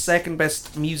best or second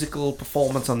best musical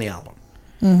performance on the album.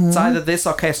 It's either this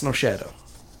or Cast No Shadow.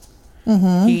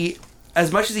 He...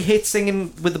 As much as he hates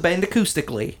singing with the band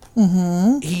acoustically,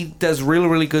 he does really,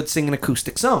 really good singing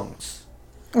acoustic songs.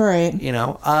 Right. You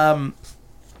know?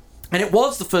 And it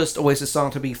was the first Oasis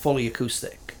song to be fully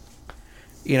acoustic.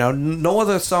 You know, no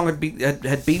other song had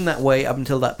been that way up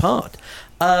until that part.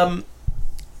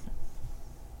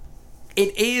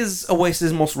 It is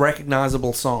Oasis' most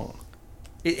recognizable song.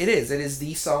 It is. It is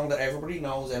the song that everybody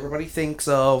knows, everybody thinks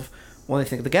of when they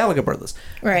think of the Gallagher Brothers.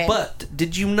 Right. But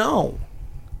did you know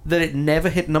that it never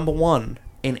hit number one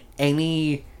in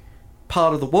any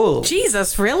part of the world?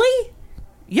 Jesus, really?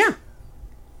 Yeah.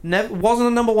 Never wasn't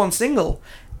a number one single.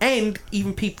 And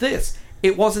even peep this,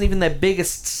 it wasn't even their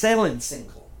biggest selling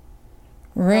single.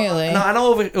 Really? Now I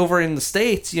know over in the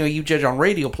States, you know, you judge on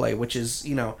radio play, which is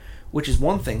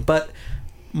one thing. But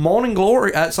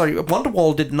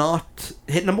Wonderwall did not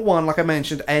hit number one, like I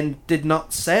mentioned, and did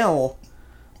not sell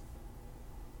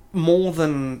more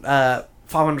than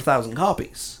 500,000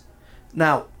 copies.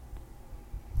 Now,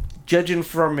 judging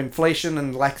from inflation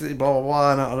and blah blah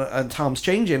blah and times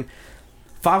changing,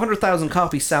 500,000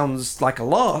 copies sounds like a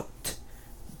lot,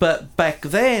 but back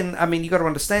then, I mean, you got to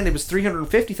understand, it was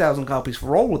 350,000 copies for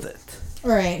Roll With It.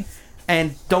 Right.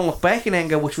 And Don't Look Back in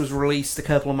Anger, which was released a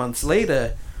couple of months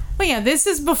later. Well, yeah, this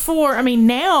is before, I mean,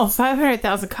 now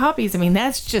 500,000 copies, I mean,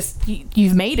 that's just,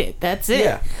 you've made it. That's it.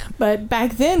 Yeah. But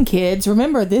back then, kids,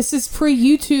 remember, this is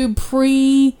pre-YouTube,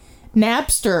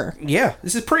 pre-Napster. Yeah,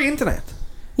 this is pre-internet.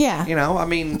 Yeah. You know, I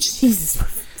mean... Jesus, we're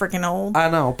freaking old.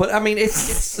 I know, but I mean,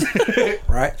 it's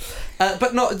right.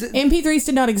 But no... MP3s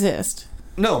did not exist.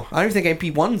 No, I don't think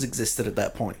MP1s existed at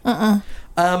that point.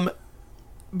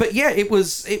 But yeah, it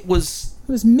was... It was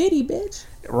MIDI, bitch.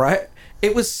 Right?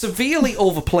 It was severely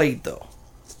overplayed, though.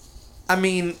 I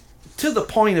mean, to the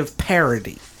point of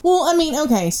parody. Well, I mean,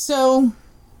 okay, so...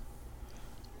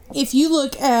 If you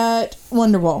look at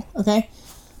Wonderwall, okay?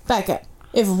 Back up.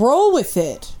 If Roll With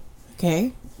It,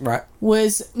 okay? Right.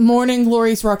 Was Morning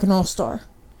Glory's Rock and Roll Star.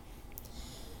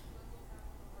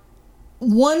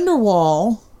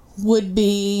 Wonderwall would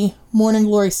be Morning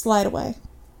Glory's Slide Away.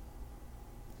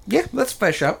 Yeah, that's a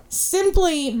fair shout.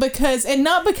 Simply because, and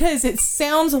not because it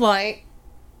sounds alike,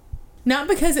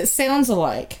 but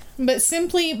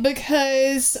simply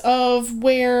because of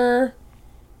where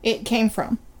it came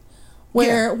from.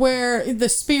 Where the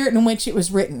spirit in which it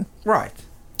was written. Right.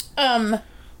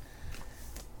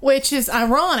 Which is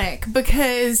ironic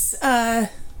because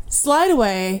Slide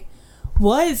Away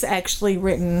was actually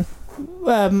written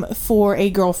for a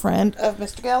girlfriend of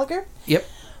Mr. Gallagher. Yep.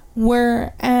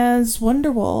 Whereas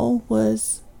Wonderwall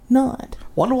was not.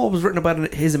 Wonderwall was written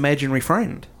about his imaginary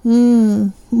friend.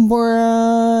 Miss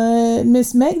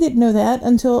Meg didn't know that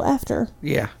until after.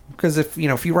 Yeah, because if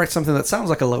you write something that sounds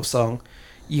like a love song,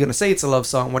 you're going to say it's a love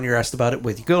song when you're asked about it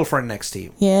with your girlfriend next to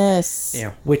you. Yes.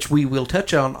 Yeah, which we will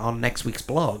touch on next week's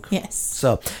blog. Yes.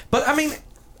 So, but I mean,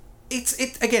 it's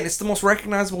the most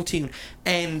recognizable tune,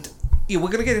 and we're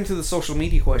going to get into the social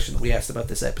media question that we asked about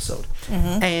this episode,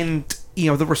 and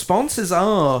the responses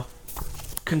are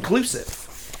conclusive,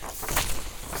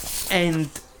 and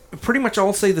pretty much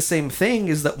all say the same thing: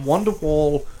 is that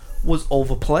Wonderwall was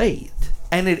overplayed,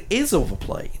 and it is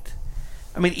overplayed.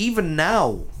 I mean, even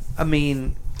now. I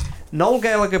mean, Noel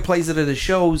Gallagher plays it at his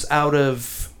shows out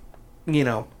of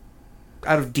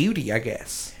duty, I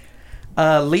guess.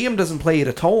 Liam doesn't play it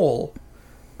at all.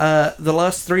 The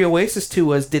last 3 Oasis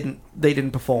tours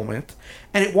didn't perform it.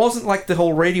 And it wasn't like the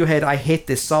whole Radiohead, I hate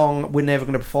this song, we're never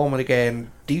going to perform it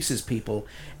again, deuces people.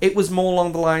 It was more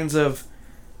along the lines of,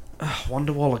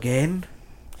 Wonderwall again?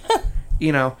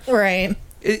 Right.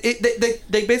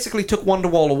 They basically took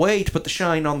Wonderwall away to put the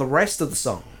shine on the rest of the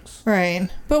songs. Right.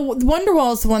 But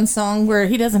Wonderwall is the one song where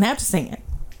he doesn't have to sing it.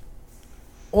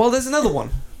 Well, there's another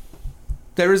one.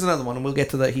 There is another one, and we'll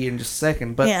get to that here in just a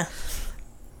second. But yeah.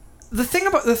 The thing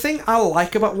I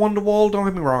like about Wonderwall, don't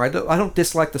get me wrong, I don't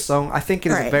dislike the song. I think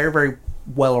it is very, very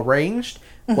well arranged,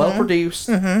 well produced.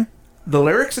 The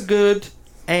lyrics are good,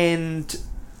 and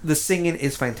the singing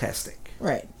is fantastic.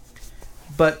 Right.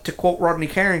 But to quote Rodney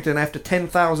Carrington, after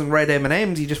 10,000 red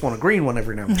M&Ms, you just want a green one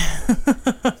every now and then.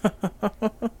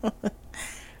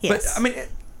 Yes. But, I mean,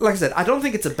 like I said, I don't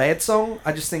think it's a bad song.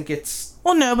 I just think it's...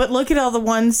 Well, no, but look at all the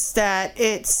ones that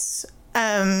it's...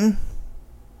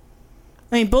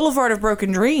 Boulevard of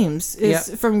Broken Dreams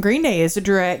is from Green Day is a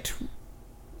direct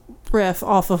riff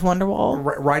off of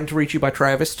Wonderwall. Riding to Reach You by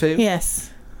Travis, too.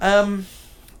 Yes. I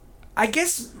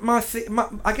guess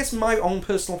my own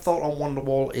personal thought on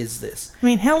Wonderwall is this. I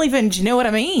mean, hell, even, do you know what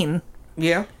I mean?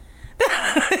 Yeah.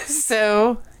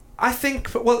 So... I think,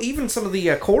 well, even some of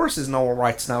the choruses Noel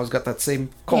writes now has got that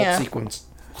same chord sequence.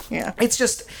 Yeah. It's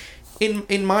just,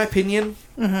 in my opinion,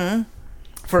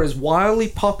 for as wildly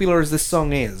popular as this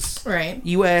song is, right,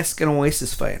 you ask an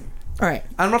Oasis fan. Right.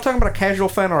 I'm not talking about a casual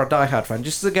fan or a diehard fan,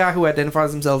 just a guy who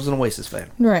identifies themselves as an Oasis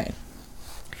fan. Right.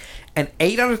 And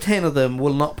 8 out of 10 of them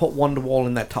will not put Wonderwall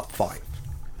in their top 5.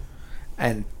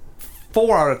 And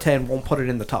 4 out of 10 won't put it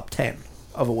in the top 10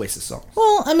 of Oasis songs.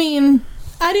 Well, I mean...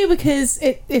 I do because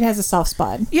it has a soft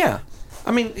spot. Yeah.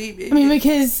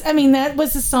 Because that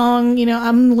was the song,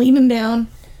 I'm leaning down.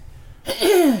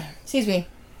 Excuse me.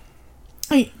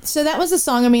 So that was the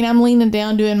song, I'm leaning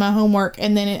down doing my homework,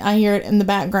 and then I hear it in the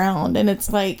background, and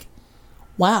it's like,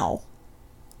 wow.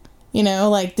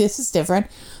 This is different.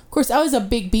 Of course, I was a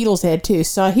big Beatles head, too,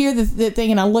 so I hear the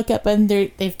thing, and I look up, and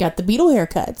they've got the Beatle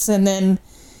haircuts, and then,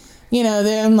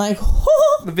 then I'm like,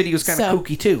 oh. The video's kind of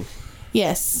kooky, too.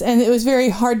 Yes, and it was very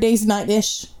Hard Day's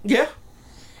Night-ish. Yeah.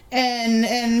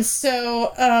 And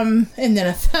so, and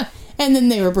then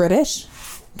they were British.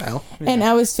 Well, and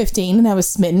I was 15, and I was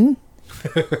smitten.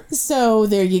 So,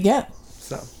 there you go.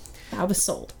 So, I was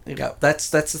sold. There you go. That's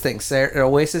the thing.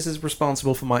 Oasis is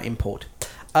responsible for my import.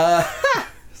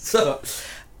 So,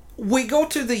 we go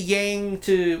to the yang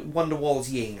to Wonderwall's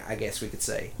yin, I guess we could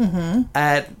say.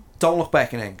 Don't Look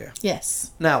Back in Anger.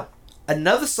 Yes. Now...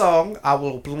 Another song, I will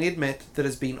openly admit, that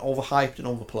has been overhyped and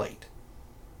overplayed.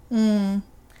 I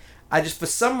just, for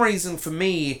some reason, for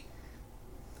me,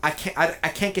 I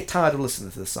can't get tired of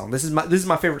listening to this song. This is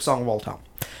my favorite song of all time.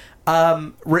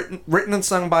 Written and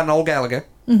sung by Noel Gallagher,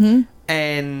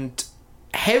 and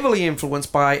heavily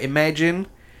influenced by Imagine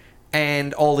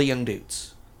and All the Young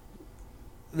Dudes.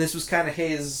 This was kind of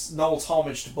his Noel's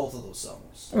homage to both of those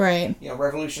songs. Right. You know,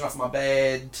 Revolution Off My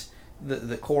Bed,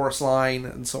 the chorus line,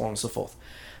 and so on and so forth.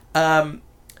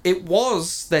 It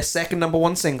was their second number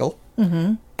one single,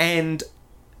 and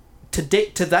to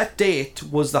that date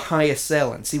was the highest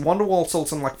selling. See, Wonderwall sold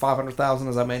something like 500,000,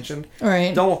 as I mentioned.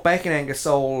 Right. Don't Look Back in Anger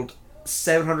sold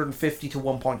 750 to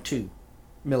 1.2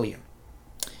 million.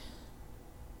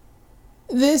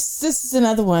 This is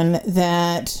another one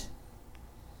that,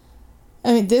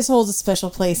 I mean, this holds a special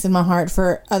place in my heart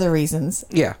for other reasons.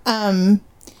 Yeah.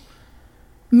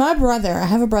 My brother, I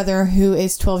have a brother who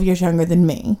is 12 years younger than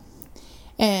me,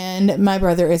 and my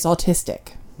brother is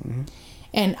autistic. Mm-hmm.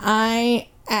 And I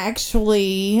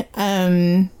actually,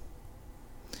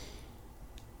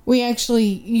 we actually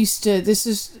used to,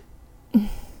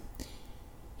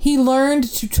 he learned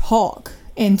to talk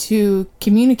and to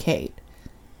communicate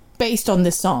based on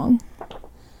this song.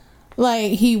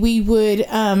 Like, we would,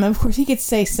 of course he could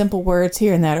say simple words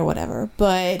here and that or whatever,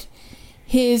 but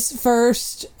his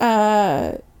first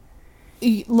love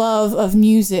of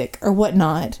music or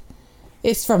whatnot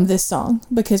is from this song,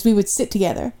 because we would sit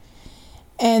together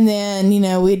and then, you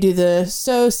know, we'd do the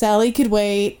 "So Sally Could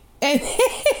Wait," and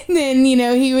then, you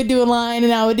know, he would do a line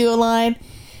and I would do a line,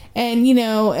 and, you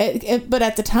know, but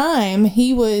at the time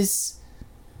he was,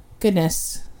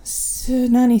 goodness,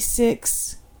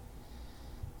 96.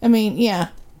 I mean, yeah.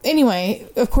 Anyway,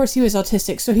 of course he was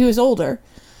autistic, so he was older.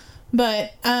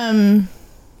 But,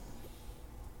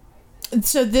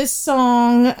 so this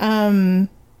song, I'm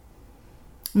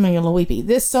getting a little weepy.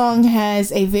 This song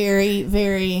has a very,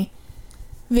 very,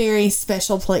 very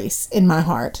special place in my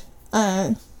heart.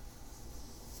 Because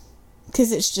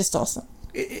it's just awesome.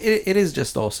 It is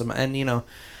just awesome. And, you know,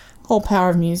 whole power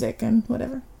of music and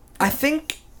whatever. I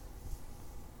think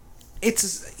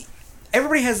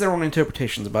everybody has their own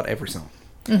interpretations about every song.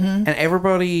 Mm-hmm. And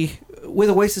everybody, with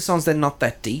Oasis songs, they're not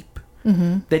that deep.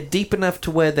 Mm-hmm. They're deep enough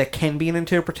to where there can be an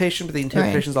interpretation, but the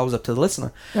interpretation is always up to the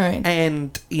listener. Right.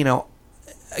 And, you know,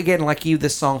 again, like you,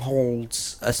 this song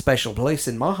holds a special place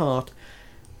in my heart.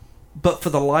 But for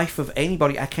the life of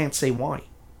anybody, I can't say why.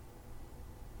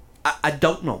 I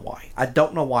don't know why. I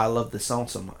don't know why I love this song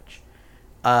so much.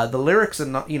 The lyrics are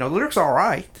not, you know, lyrics are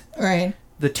alright. Right.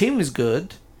 The tune is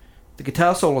good. The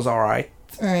guitar solo's alright.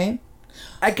 Right.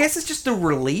 I guess it's just the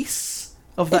release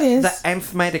of the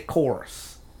anthematic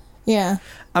chorus. Yeah.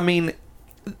 I mean,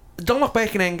 Don't Look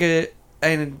Back in Anger,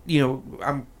 and, you know,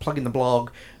 I'm plugging the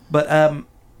blog, but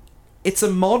it's a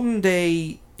modern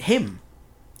day hymn,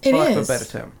 for lack of a better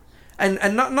term.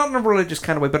 And not in a religious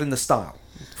kind of way, but in the style,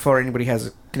 for anybody who has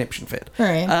a conniption fit.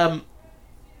 Right.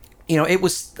 You know, it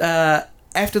was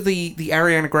after the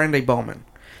Ariana Grande bombing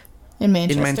in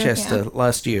Manchester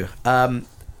last year.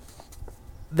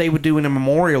 They were doing a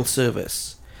memorial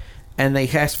service, and they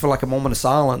asked for like a moment of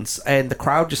silence, and the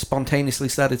crowd just spontaneously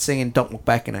started singing "Don't Look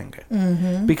Back in Anger,"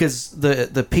 because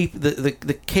the people,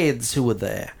 the kids who were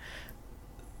there,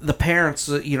 the parents,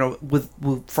 you know, with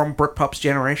from Britpop's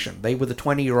generation, they were the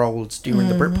 20-year-olds during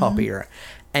the Britpop era,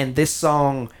 and this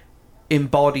song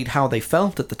embodied how they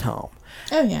felt at the time.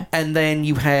 Oh yeah. And then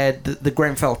you had the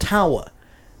Grenfell Tower,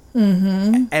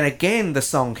 and again the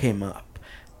song came up.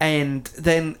 And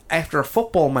then after a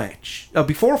football match,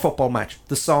 before a football match,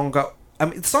 the song got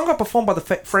performed by the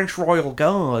French Royal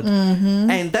Guard,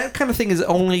 and that kind of thing is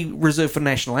only reserved for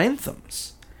national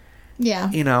anthems. Yeah,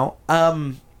 you know,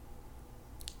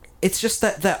 it's just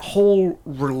that whole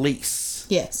release.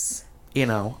 Yes, you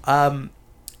know,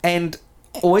 and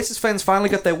Oasis fans finally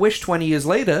got their wish 20 years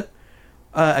later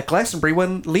at Glastonbury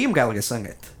when Liam Gallagher sang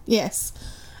it. Yes,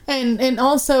 and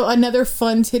also another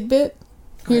fun tidbit.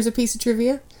 Here's a piece of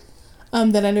trivia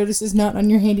that I noticed is not on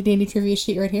your handy-dandy trivia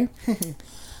sheet right here.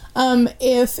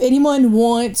 If anyone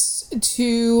wants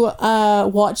to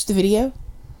watch the video,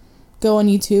 go on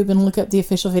YouTube and look up the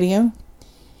official video.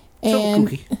 And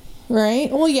so kooky.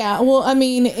 Right? Well, yeah. Well, I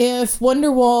mean, if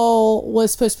Wonderwall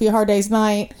was supposed to be A Hard Day's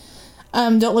Night,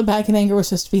 Don't Look Back in Anger was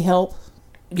supposed to be Help.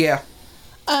 Yeah.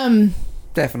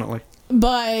 Definitely.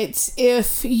 But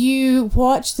if you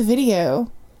watch the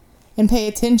video and pay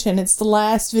attention, it's the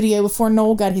last video before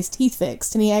Noel got his teeth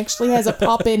fixed, and he actually has a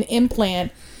pop-in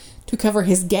implant to cover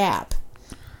his gap.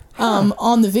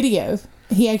 On the video,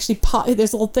 he actually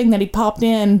there's a little thing that he popped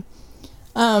in,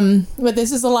 but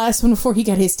this is the last one before he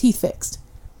got his teeth fixed.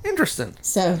 Interesting.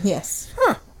 So yes.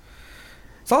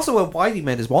 It's also where Whitey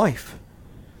met his wife,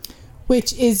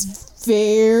 which is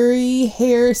very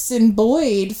Harrison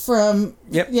Boyd from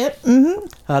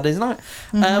Hard Day's Night.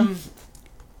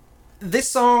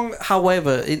 This song,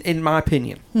 however, in my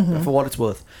opinion, for what it's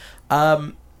worth,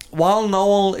 while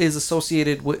Noel is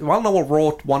associated with... While Noel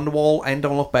wrote Wonderwall and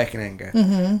Don't Look Back in Anger,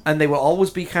 and they will always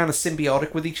be kind of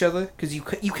symbiotic with each other, because you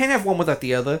can't have one without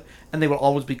the other, and they will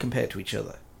always be compared to each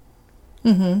other.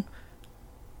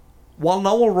 While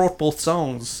Noel wrote both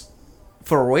songs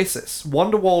for Oasis,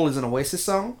 Wonderwall is an Oasis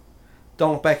song,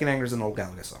 Don't Look Back in Anger is an Noel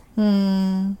Gallagher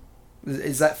song.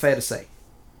 Is that fair to say?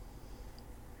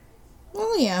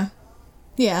 Well, yeah.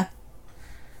 Yeah.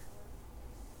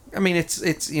 I mean,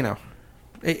 it's you know...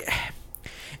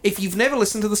 if you've never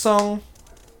listened to the song,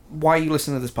 why are you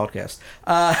listening to this podcast?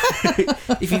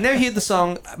 If you've never heard the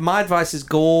song, my advice is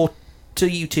go to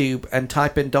YouTube and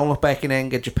type in Don't Look Back in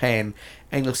Anger Japan,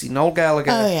 and you'll see Noel Gallagher.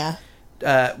 Oh, yeah.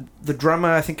 The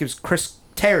drummer, I think it was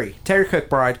Terry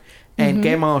Kirkbride, and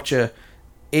Game Archer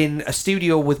in a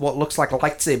studio with what looks like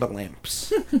lightsaber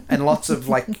lamps and lots of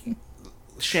like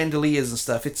chandeliers and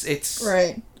stuff. It's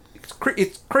right.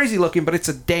 It's crazy looking, but it's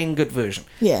a dang good version.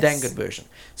 Yes. Dang good version.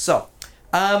 So,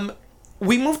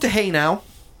 we move to Hey Now.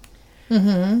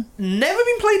 Never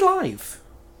been played live.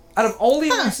 Out of all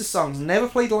the Oasis songs, never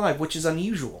played live, which is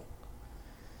unusual.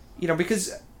 You know,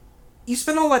 because you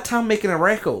spend all that time making a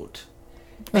record,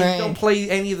 and you don't play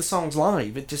any of the songs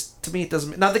live. It just, to me, it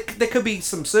doesn't... Now, there could be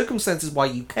some circumstances why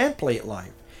you can't play it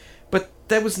live, but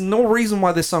there was no reason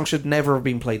why this song should never have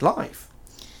been played live.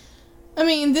 I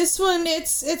mean, this one,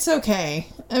 it's okay.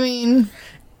 I mean...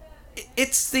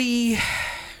 It's the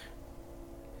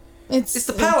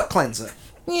palate cleanser.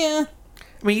 Yeah.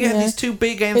 I mean, you have these two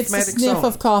big anthematic songs. It's a sniff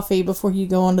of coffee before you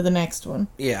go on to the next one.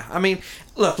 Yeah, I mean,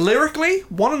 look, lyrically,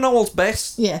 one of Noel's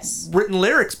best written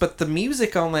lyrics, but the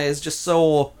music on there is just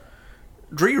so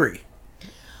dreary.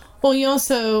 Well, you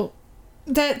also...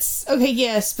 That's... Okay,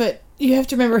 yes, but you have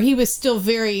to remember, he was still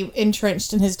very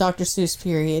entrenched in his Dr. Seuss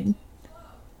period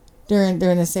during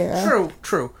this era.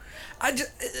 True.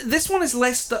 This one is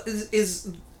less...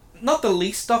 is not the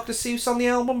least Dr. Seuss on the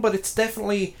album, but it's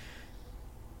definitely...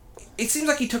 It seems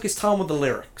like he took his time with the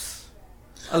lyrics.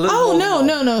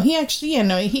 No. He actually... Yeah,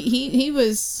 no, he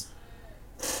was...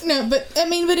 No, but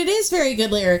it is very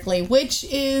good lyrically, which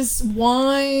is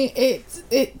why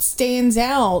it stands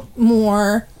out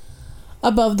more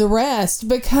above the rest,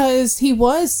 because he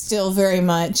was still very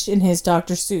much in his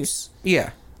Dr. Seuss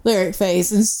lyric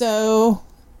phase, and so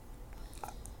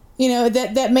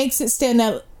that makes it stand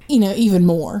out even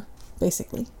more,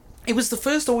 basically. It was the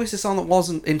first Oasis song that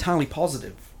wasn't entirely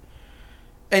positive,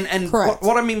 and correct.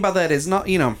 What I mean by that is not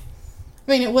it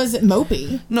wasn't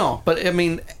mopey. No, but I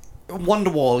mean,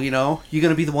 Wonderwall, you're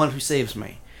gonna be the one who saves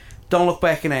me. Don't Look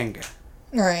Back in Anger.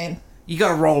 Right. You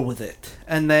gotta roll with it,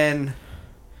 and then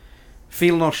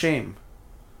Feel No Shame.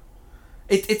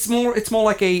 It's more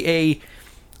like a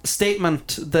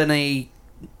statement than a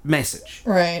message.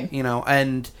 Right.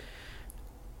 And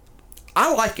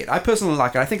I like it. I personally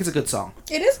like it. I think it's a good song.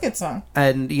 It is a good song.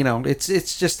 And,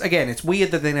 it's just, again, it's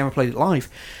weird that they never played it live.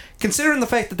 Considering the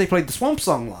fact that they played the Swamp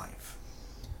Song live.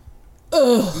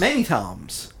 Ugh. Many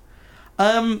times.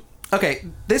 Okay,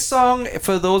 this song,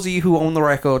 for those of you who own the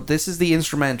record, this is the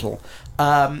instrumental.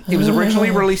 It was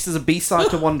originally released as a B-side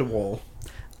to Wonderwall.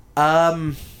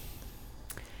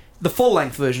 The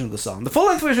full-length version of the song. The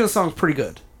full-length version of the song is pretty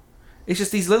good. It's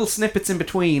just these little snippets in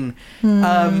between.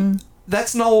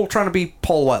 That's Noel trying to be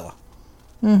Paul Weller.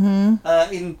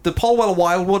 In the Paul Weller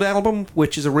Wildwood album,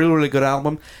 which is a really, really good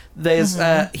album, there's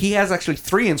he has actually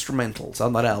 3 instrumentals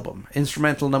on that album.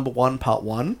 Instrumental number 1, part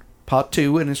 1, part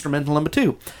 2, and instrumental number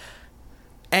 2.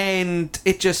 And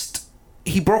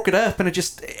he broke it up, and it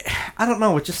just, I don't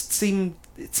know, it seemed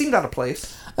out of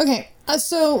place. Okay,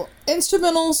 so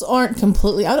instrumentals aren't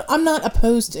completely... I'm not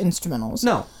opposed to instrumentals.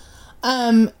 No.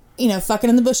 Fucking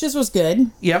in the Bushes was good.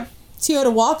 Yeah.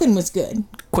 Toyota Walkin' was good.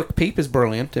 Quick Peep is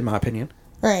brilliant, in my opinion.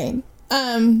 Right.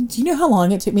 Do you know how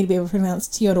long it took me to be able to pronounce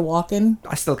Toyota Walkin'?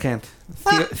 I still can't.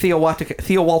 Theo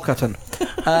Walcotton.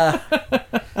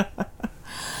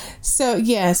 So,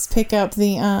 yes, pick up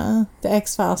the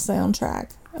X-Files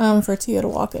soundtrack for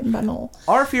Toyota Walkin' by Noel.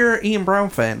 Or if you're an Ian Brown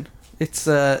fan, it's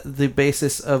the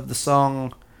basis of the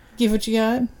song... Give What You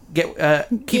Got?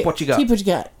 Keep What You Got. Keep What You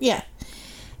Got, yeah.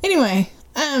 Anyway,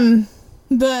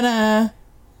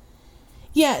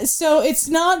 yeah, so it's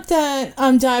not that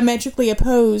I'm diametrically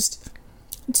opposed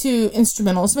to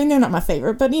instrumentals. They're not my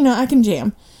favorite, but, I can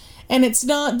jam. And it's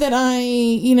not that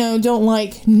I, don't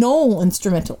like Noel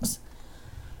instrumentals.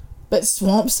 But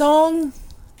Swamp Song,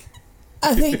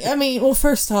 I think, well,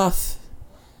 first off,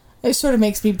 it sort of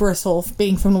makes me bristle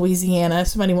being from Louisiana if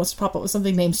somebody wants to pop up with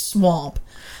something named Swamp.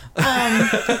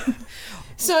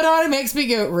 So it already makes me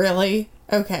go, really?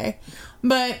 Okay.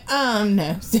 But,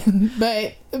 no.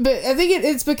 but I think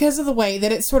it's because of the way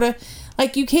that it's sort of,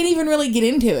 Like, you can't even really get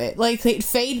into it. Like, it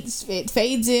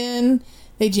fades in,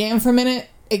 they jam for a minute,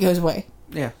 it goes away.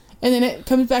 Yeah. And then it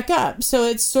comes back up. So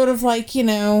it's sort of like,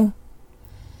 it's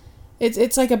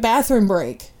like a bathroom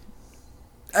break.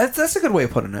 That's a good way of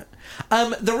putting it.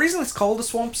 The reason it's called a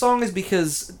swamp song is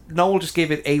because Noel just gave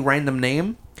it a random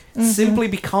name, simply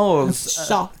because... I'm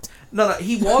shocked. No,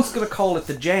 he was going to call it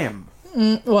The Jam.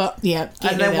 Well, yeah.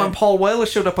 And then when Paul Weller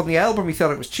showed up on the album, he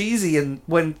thought it was cheesy, and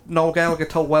when Noel Gallagher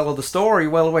told Weller the story,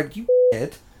 Weller went, "You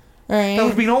did? Right. That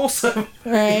would have been awesome."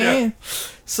 Right.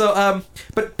 So,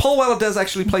 but Paul Weller does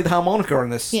actually play the harmonica on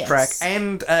this track,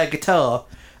 and guitar.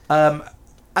 I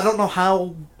don't know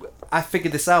how I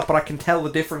figured this out, but I can tell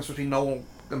the difference between Noel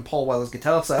and Paul Weller's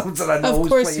guitar sounds, and I know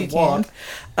who's playing what.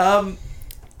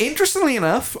 Interestingly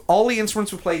enough, all the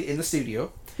instruments were played in the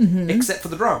studio, except for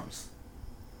the drums.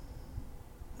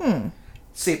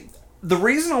 See, the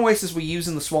reason Oasis were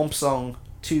using the Swamp Song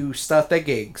to start their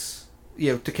gigs,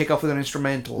 to kick off with an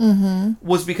instrumental,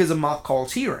 was because of Mark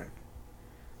Call's hearing.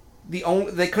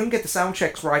 They couldn't get the sound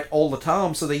checks right all the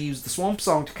time, so they used the Swamp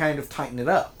Song to kind of tighten it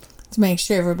up. To make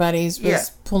sure everybody's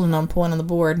pulling on point on the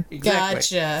board. Exactly.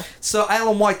 Gotcha. So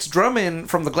Alan White's drumming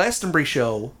from the Glastonbury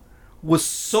show was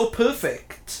so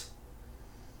perfect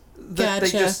that they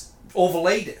just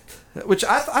overlaid it, which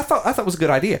I thought was a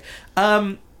good idea.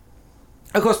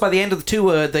 Of course, by the end of the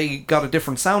tour, they got a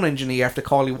different sound engineer after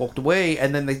Carly walked away,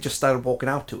 and then they just started walking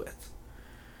out to it.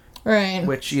 Right.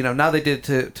 Which, now they did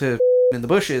it to in the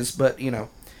bushes, but,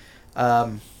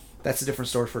 that's a different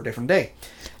story for a different day.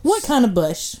 What kind of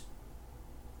bush?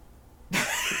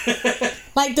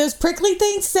 Like those prickly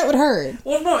things that would hurt?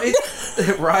 Well, no,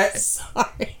 it's... right?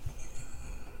 Sorry.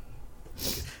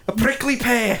 A prickly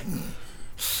pear.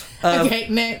 Okay,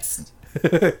 next.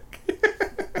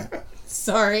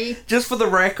 Sorry. Just for the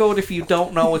record, if you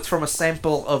don't know, it's from a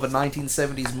sample of a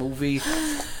 1970s movie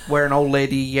where an old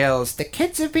lady yells, "The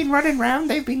kids have been running around,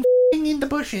 they've been in the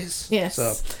bushes." Yes.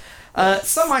 So,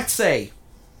 some might say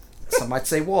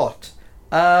what?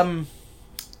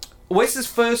 Oasis'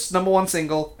 first number one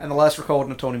single and the last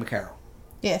recording of Tony McCarroll.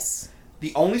 Yes.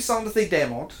 The only song that they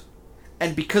demoed,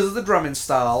 and because of the drumming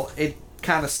style, it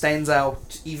kind of stands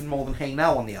out even more than Hey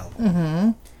Now on the album.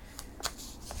 Mm-hmm.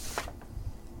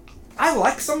 I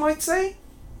like Some Might Say.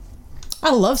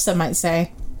 I love Some Might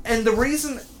Say. And the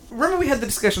reason... Remember we had the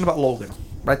discussion about Logan,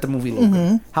 right? The movie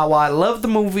Logan. How I loved the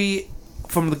movie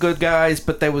from the good guys,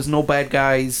 but there was no bad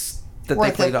guys that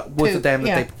they played off, worth a damn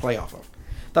that they play off of.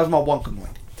 That was my one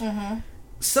complaint.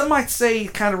 Some Might Say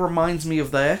kind of reminds me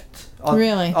of that.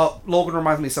 Really? Logan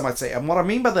reminds me of Some Might Say. And what I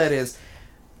mean by that is,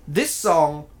 this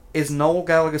song is Noel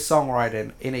Gallagher's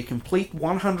songwriting in a complete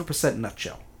 100%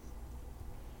 nutshell.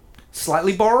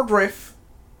 Slightly borrowed riff,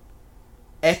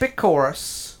 epic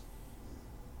chorus,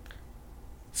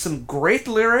 some great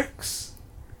lyrics,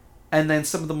 and then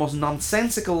some of the most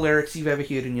nonsensical lyrics you've ever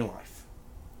heard in your life.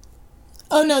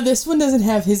 Oh no, this one doesn't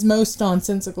have his most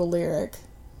nonsensical lyric.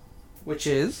 Which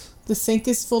is? The sink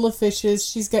is full of fishes,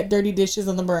 she's got dirty dishes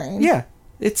on the brain. Yeah,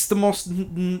 it's the most...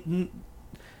 and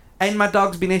my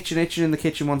dog's been itching in the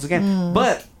kitchen once again.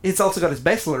 But it's also got his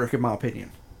best lyric, in my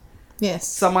opinion. Yes.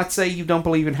 Some might say you don't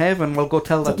believe in heaven. Well, go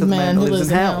tell that to the man who lives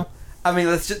in hell. I mean,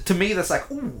 that's just, to me, that's like,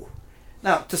 ooh.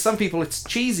 Now, to some people, it's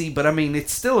cheesy, but I mean,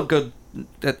 it's still a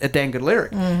dang good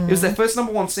lyric. It was their first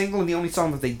number one single and the only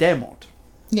song that they demoed.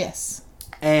 Yes.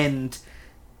 And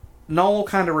Noel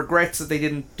kind of regrets that they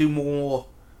didn't do more,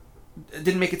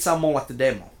 didn't make it sound more like the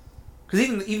demo. Because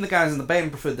even the guys in the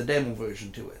band preferred the demo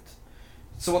version to it.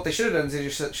 So what they should have done is they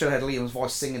just should have had Liam's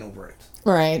voice singing over it.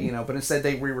 Right. But instead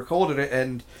they re-recorded it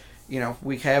and...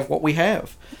 we have what we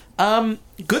have.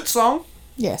 Good song.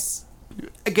 Yes.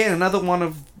 Again, another one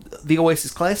of the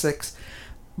Oasis classics.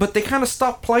 But they kind of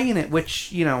stopped playing it,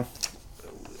 which,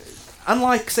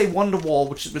 unlike, say, Wonderwall,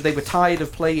 which they were tired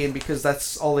of playing because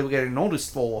that's all they were getting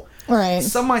noticed for. Right.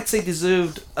 Some might say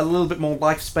deserved a little bit more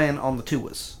lifespan on the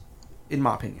tours, in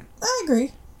my opinion. I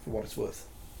agree. For what it's worth.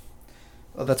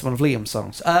 Oh, that's one of Liam's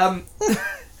songs.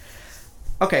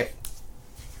 Okay.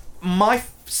 My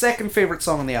second favourite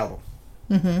song on the album.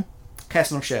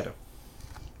 Cast No Shadow.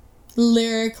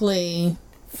 Lyrically.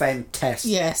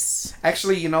 Fantastic. Yes.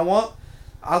 Actually, you know what?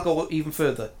 I'll go even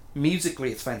further.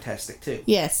 Musically, it's fantastic too.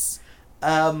 Yes.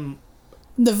 The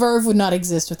Verve would not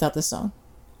exist without this song.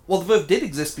 Well, the Verve did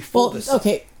exist before this song.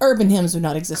 Okay, Urban Hymns would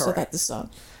not exist without this song.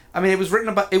 I mean, it was written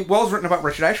about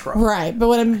Richard Ashcroft. Right, but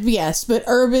but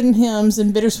Urban Hymns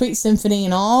and Bittersweet Symphony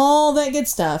and all that good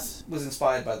stuff was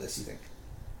inspired by this, you think?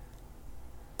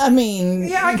 I mean,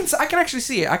 yeah, I can actually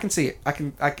see it. I can see it. I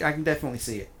can definitely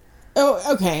see it.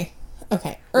 Oh, okay.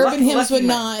 Urban Hymns would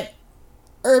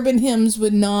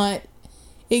not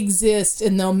exist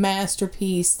in the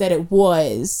masterpiece that it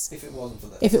was. If it wasn't for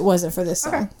this. If it wasn't for this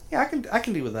song. Okay. Yeah, I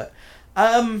can deal with that.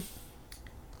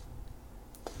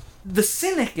 The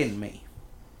cynic in me.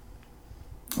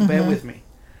 Bear with me.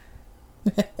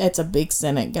 That's a big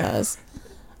cynic, guys.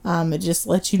 It just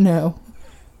lets you know.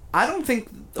 I don't think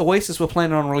Oasis were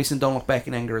planning on releasing Don't Look Back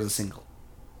in Anger as a single.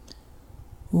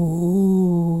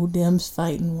 Ooh, them's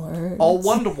fighting words. Or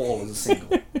Wonderwall as a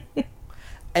single.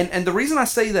 and the reason I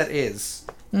say that is...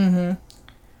 Mm-hmm.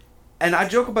 And I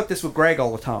joke about this with Greg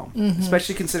all the time,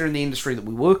 especially considering the industry that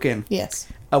we work in. Yes.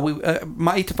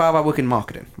 My 8 to 5, I work in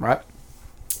marketing, right?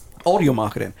 Audio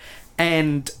marketing.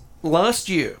 And last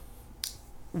year,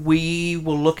 we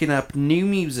were looking up new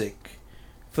music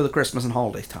for the Christmas and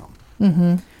holiday time.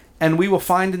 Mm-hmm. And we were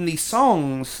finding these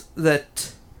songs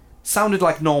that sounded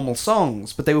like normal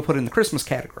songs, but they were put in the Christmas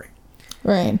category.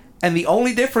 Right. And the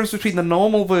only difference between the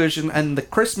normal version and the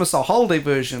Christmas or holiday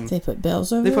version... They put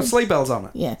bells over They put it? sleigh bells on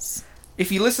it. Yes.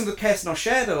 If you listen to Cast No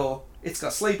Shadow, it's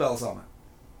got sleigh bells on it.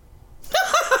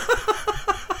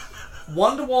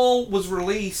 Wonderwall was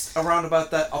released around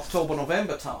about that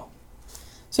October-November time.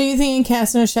 So you thinking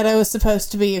Cast No Shadow was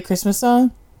supposed to be a Christmas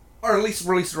song? Or at least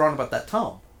released around about that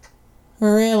time.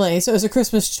 Really? So it was a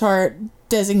Christmas chart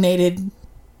designated...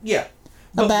 Yeah.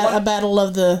 A battle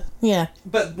of the... Yeah.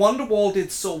 But Wonderwall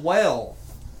did so well,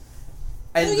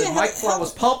 and the Mike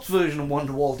Flowers Pop's version of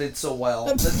Wonderwall did so well,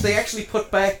 that they actually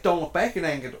put back Don't Look Back in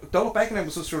Anger. Don't Look Back in Anger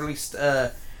was supposed to be released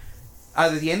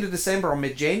either the end of December or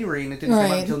mid-January, and it didn't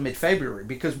come out until mid-February,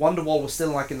 because Wonderwall was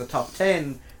still like in the top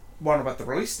 10, one about the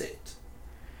release date.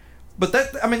 But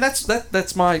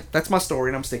that's my story,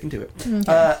 and I'm sticking to it.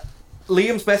 Okay.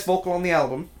 Liam's best vocal on the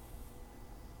album,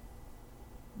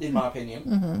 in my opinion.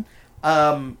 Mm-hmm.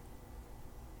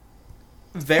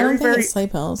 Very, I don't think very... it's sleigh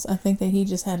bells. I think that he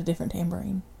just had a different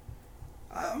tambourine.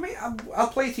 I mean, I'll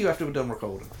play it to you after we're done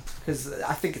recording, because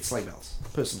I think it's sleigh bells,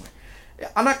 personally.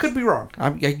 And I could be wrong. I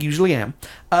usually am.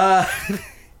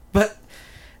 But,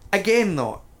 again,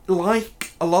 though,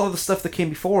 like a lot of the stuff that came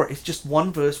before, it's just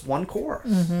one verse, one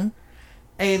chorus. Mm-hmm.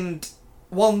 And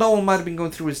while Noel might have been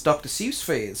going through his Dr. Seuss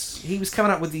phase, he was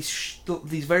coming out with these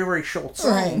very, very short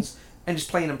songs and just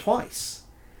playing them twice.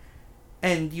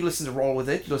 And you listen to Roll With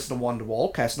It, you listen to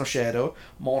Wonderwall, Cast No Shadow,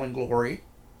 Morning Glory.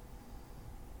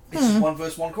 It's just one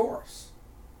verse, one chorus.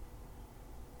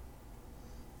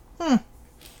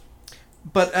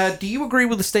 But do you agree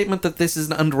with the statement that this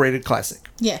is an underrated classic?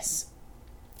 Yes.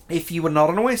 If you were not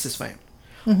an Oasis fan,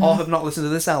 or have not listened to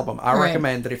this album, I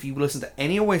recommend that if you listen to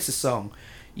any Oasis song,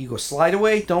 you go Slide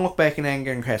Away, Don't Look Back in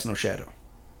Anger, and Cast No Shadow.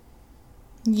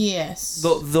 Yes.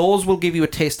 Those will give you a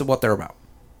taste of what they're about.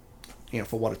 You know,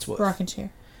 for what it's worth. Rockin'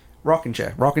 Chair. Rockin'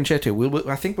 Chair. Rockin' Chair too.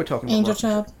 I think we're talking about Angel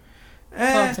Child.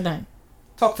 Talk Tonight.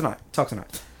 Talk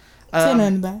Tonight. Tenor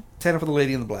in the Black. Tenor for the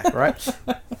Lady in the Black, right?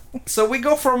 So we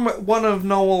go from one of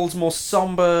Noel's most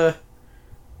somber,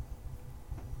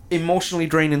 emotionally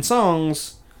draining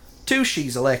songs to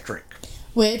She's Electric.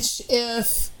 Which,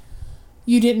 if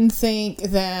you didn't think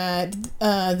that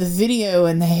the video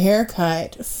and the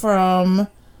haircut from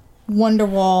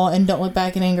Wonderwall and Don't Look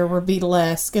Back in Anger were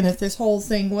Beatlesque, and if this whole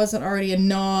thing wasn't already a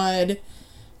nod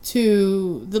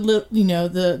to the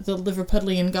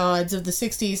Liverpudlian gods of the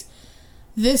 60s,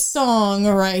 this song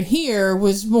right here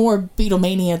was more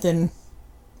Beatlemania than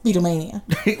Beatlemania.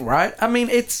 Right? I mean,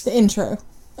 it's... The intro.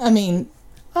 I mean...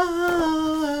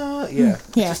 Yeah. Yeah.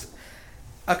 Just,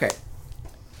 okay.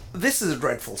 This is a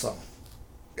dreadful song.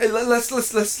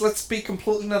 Let's be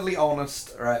completely and utterly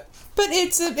honest, right? But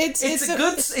it's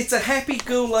a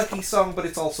happy-go-lucky song, but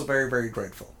it's also very, very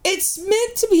dreadful. It's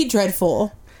meant to be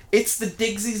dreadful. It's the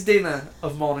Digsy's Dinner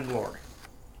of Morning Glory.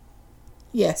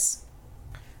 Yes.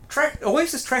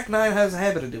 Oasis track 9 has a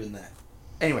habit of doing that.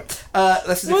 Anyway,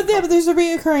 that's but there's a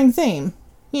reoccurring theme.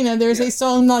 You know, there's a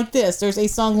song like this. There's a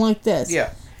song like this.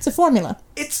 Yeah. It's a formula.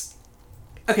 It's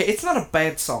not a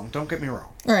bad song, don't get me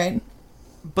wrong. Right.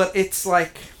 But it's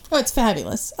like... Oh, it's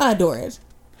fabulous. I adore it.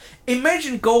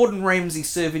 Imagine Gordon Ramsay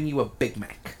serving you a Big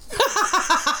Mac.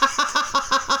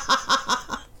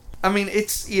 I mean,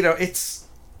 it's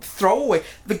throwaway.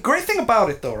 The great thing about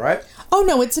it, though, right? Oh,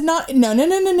 no, it's not... No.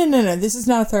 This is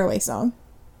not a throwaway song.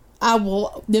 I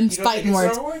will... Them's fighting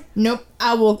words. Throwaway? Nope.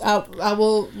 I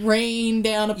will rain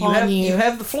down upon you. You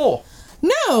have the floor.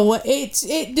 No,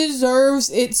 it deserves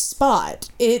its spot.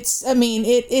 It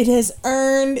has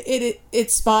earned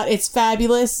its spot. It's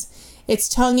fabulous. It's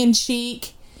tongue in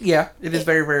cheek. Yeah, it is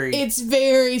very, very... It's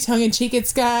very tongue in cheek.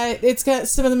 It's got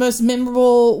some of the most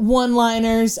memorable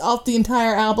one-liners off the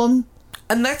entire album.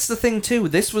 And that's the thing too.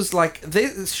 This was like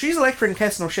She's Electric and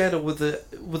Cast No Shadow with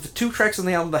the two tracks on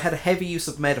the album that had a heavy use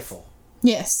of metaphor.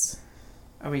 Yes.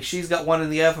 I mean, she's got one in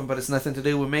the oven, but it's nothing to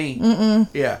do with me. Mm-mm.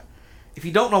 Yeah. If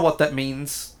you don't know what that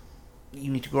means,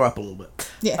 you need to grow up a little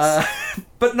bit. Yes.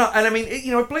 But no, and I mean,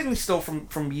 it blatantly stole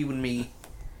from you and me.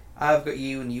 I've got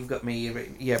you and you've got me.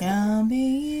 Yeah. I'll be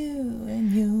you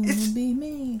and you'll be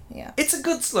me. Yeah. It's a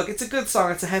good look. It's a good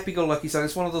song. It's a happy-go-lucky song.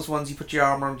 It's one of those ones you put your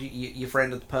arm around your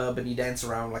friend at the pub and you dance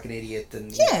around like an idiot.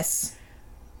 And yes.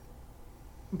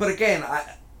 But again,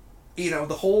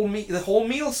 the whole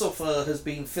meal so far has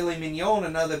been filet mignon,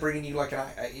 and now they're bringing you like an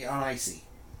icy.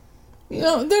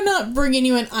 No, they're not bringing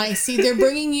you an icy. They're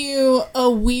bringing you a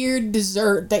weird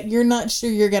dessert that you're not sure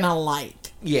you're gonna like.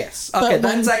 Yes. Okay,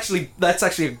 that's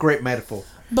actually a great metaphor.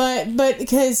 But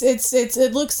because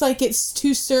it looks like it's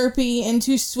too syrupy and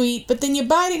too sweet, but then you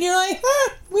bite it and you're like,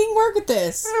 we can work with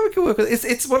this. Yeah, we can work with it.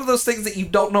 It's one of those things that you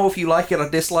don't know if you like it or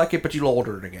dislike it, but you'll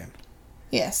order it again.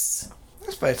 Yes.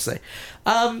 That's fair to say.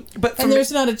 But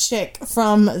there's not a chick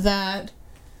from that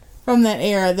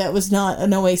era that was not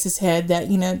an Oasis head that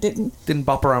didn't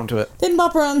bop around to it. Didn't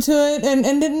bop around to it and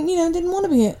didn't want to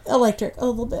be electric a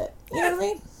little bit. You know what I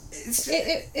mean?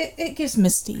 It gives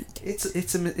mystique.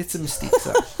 It's a mystique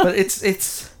song. But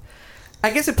it's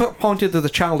I guess it pointed to the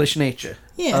childish nature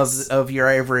of your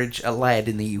average lad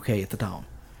in the UK at the time.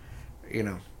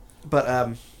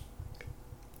 But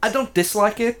I don't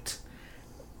dislike it,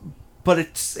 but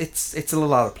it's a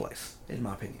little out of place in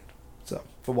my opinion. So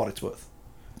for what it's worth.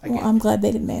 Well, I'm glad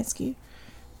they didn't ask you.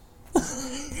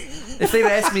 If they'd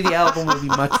asked me, the album would be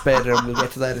much better, and we'll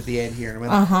get to that at the end here in a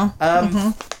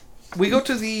minute. We go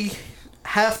to the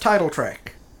half title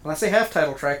track. And I say half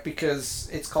title track because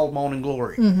it's called Morning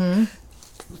Glory. Mm-hmm.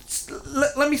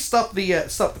 Let me stop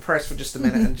the press for just a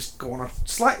minute and just go on a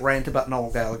slight rant about Noel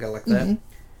Gallagher like that. Mm-hmm.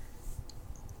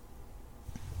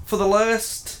 For the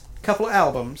last couple of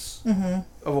albums of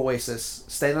Oasis,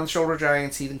 Stand on the Shoulder of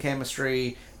Giants, Heathen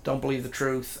Chemistry, Don't Believe the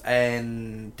Truth,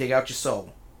 and Dig Out Your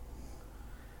Soul.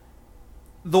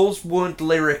 Those weren't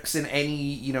lyrics in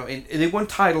any, they weren't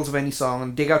titles of any song,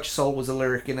 and Dig Out Your Soul was a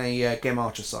lyric in a Game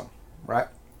Archer song, right?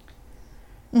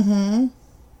 Mm-hmm.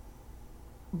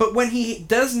 But when he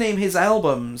does name his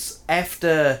albums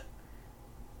after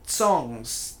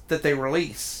songs that they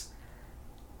release,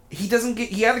 he gives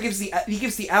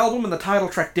the album and the title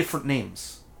track different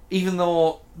names, even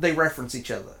though they reference each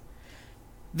other.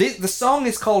 The song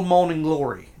is called Morning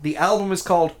Glory. The album is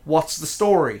called What's the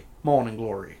Story? Morning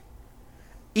Glory.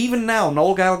 Even now,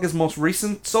 Noel Gallagher's most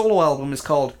recent solo album is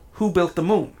called Who Built the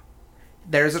Moon?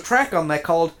 There's a track on there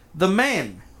called The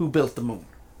Man Who Built the Moon.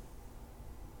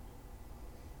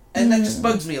 And that just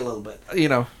bugs me a little bit,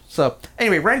 So,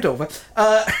 anyway, rant over.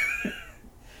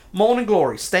 Morning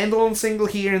Glory, standalone single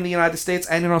here in the United States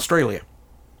and in Australia.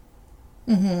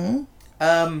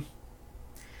 Mm-hmm.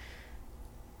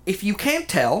 If you can't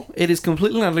tell, it is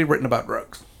completely and utterly written about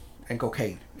drugs. And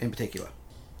cocaine, in particular.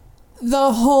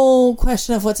 The whole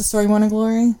question of what's a story, Morning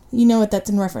Glory, you know what that's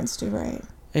in reference to, right?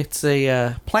 It's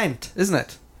a plant, isn't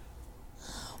it?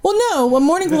 Well, no. Well,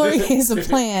 Morning Glory is a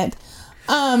plant.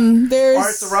 Or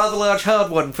it's a rather large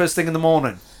hard one, first thing in the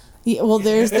morning. Yeah, well,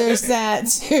 there's that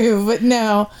too, but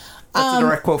no. That's a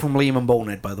direct quote from Liam and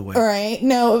Bonehead, by the way. Right.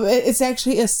 No, it's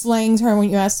actually a slang term when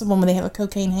you ask someone when they have a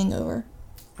cocaine hangover.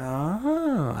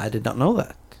 Ah, I did not know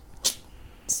that.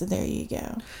 So there you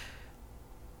go.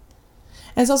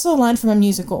 And it's also a line from a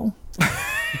musical.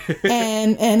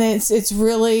 and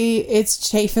it's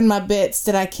chafing my bits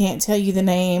that I can't tell you the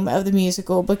name of the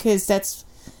musical because that's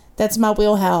my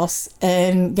wheelhouse.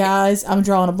 And guys, I'm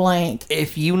drawing a blank.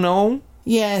 If you know,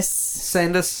 yes,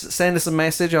 send us a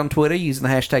message on Twitter using the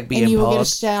hashtag BMPod. And you will get a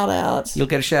shout out. You'll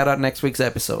get a shout out next week's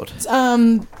episode.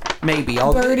 Maybe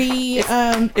Birdie. If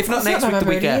not next week, the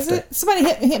week after. Somebody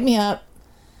hit me up.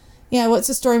 Yeah, what's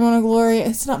the story, Morning Glory?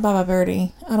 It's not Bye Bye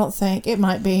Birdie. I don't think it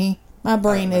might be. My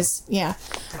brain is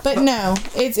but no,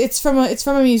 it's from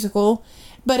a musical,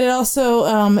 but it also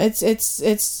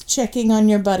it's checking on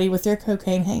your buddy with their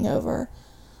cocaine hangover,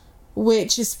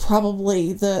 which is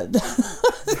probably the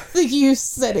the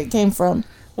use that it came from.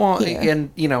 Well, here.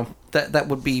 And that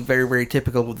would be very, very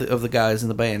typical of the guys in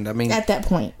the band. I mean, at that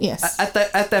point, yes. At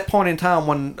that point in time,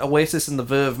 when Oasis and the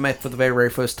Verve met for the very, very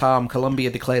first time,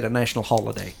 Columbia declared a national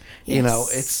holiday.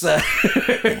 Yes. It's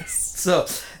yes. So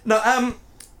no,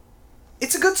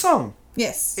 it's a good song.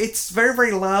 Yes, it's very,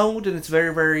 very loud and it's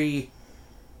very, very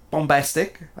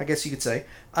bombastic, I guess you could say.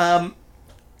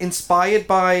 Inspired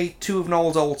by two of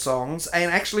Noel's old songs,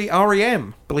 and actually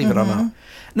R.E.M., believe it or not.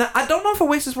 Now, I don't know if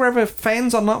Oasis were ever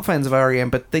fans or not fans of R.E.M.,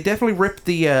 but they definitely ripped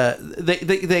the...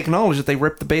 They acknowledge that they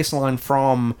ripped the bass line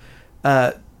from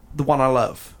The One I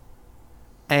Love.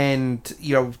 And,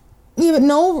 Yeah, but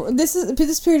Noel...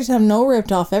 This period of time, Noel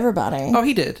ripped off everybody. Oh,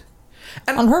 he did.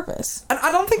 on purpose. And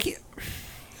I don't think he...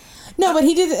 No, but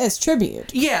he did it as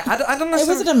tribute. Yeah, I don't necessarily... It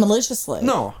wasn't done maliciously.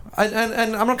 No,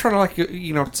 and I'm not trying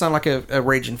to sound like a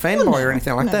raging fanboy or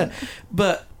anything like that.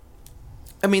 But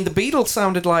I mean, the Beatles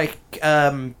sounded like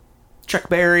Chuck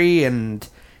Berry and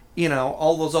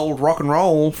all those old rock and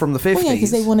roll from the 50s. Well, yeah,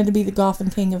 because they wanted to be the Gotham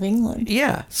King of England.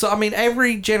 Yeah, so I mean,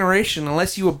 every generation,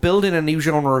 unless you were building a new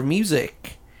genre of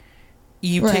music,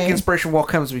 you take inspiration from what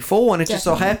comes before, and it just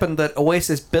so happened that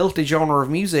Oasis built a genre of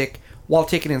music while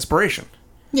taking inspiration.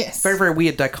 Yes. Very, very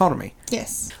weird dichotomy.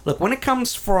 Yes. Look, when it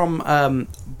comes from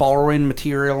borrowing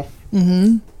material,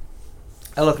 I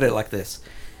look at it like this.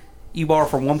 You borrow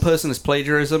from one person, it's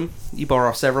plagiarism. You borrow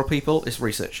off several people, it's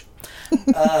research.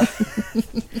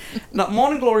 Now,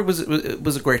 Morning Glory was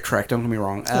a great track, don't get me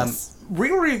wrong. Yes.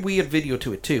 Really weird video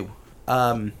to it, too.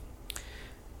 That's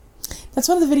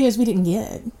one of the videos we didn't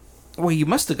get. Well, you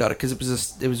must have got it, because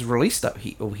it was released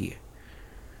over here.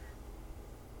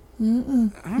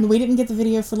 We didn't get the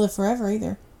video for Live Forever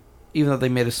either. Even though they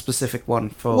made a specific one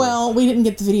for... Well, we didn't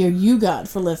get the video you got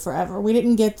for Live Forever. We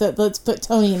didn't get the Let's Put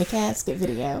Tony in a Casket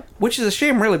video. Which is a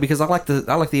shame, really, because I like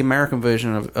the American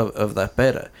version of that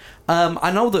better.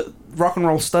 I know that Rock and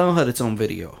Roll Star had its own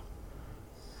video.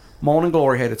 Morning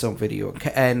Glory had its own video.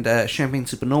 And Champagne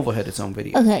Supernova had its own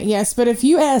video. Okay, yes, but if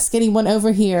you ask anyone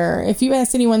over here, if you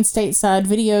ask anyone stateside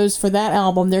videos for that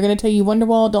album, they're going to tell you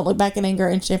Wonderwall, Don't Look Back in Anger,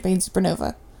 and Champagne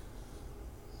Supernova.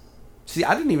 See,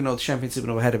 I didn't even know the Champagne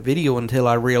Supernova had a video until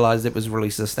I realized it was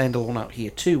released as a standalone out here,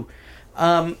 too.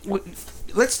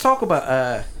 Let's talk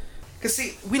about... Because,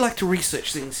 see, we like to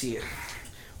research things here.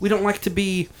 We don't like to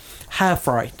be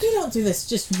half-right. You don't do this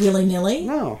just willy-nilly.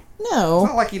 No. No. It's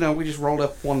not like, we just rolled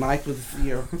up one night with,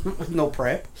 with no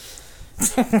prep.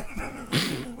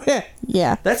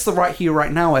 Yeah. That's the Right Here,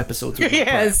 Right Now episodes.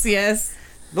 Yes.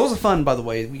 Those are fun, by the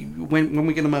way. When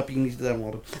we get them up, you need to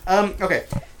download them. Okay.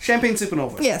 Champagne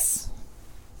Supernova. Yes.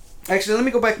 Actually, let me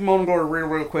go back to Morning Glory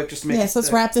real quick just to make... Yes,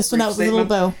 let's wrap this one up with a little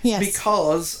bow. Yes.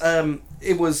 Because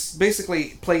it was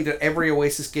basically played at every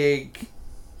Oasis gig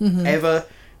ever,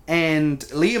 and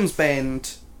Liam's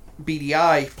band,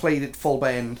 BDI, played it full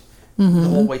band the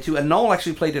whole way too, and Noel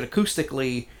actually played it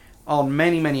acoustically on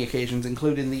many, many occasions,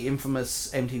 including the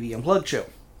infamous MTV Unplugged show.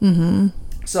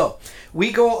 So,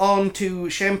 we go on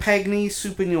to Champagne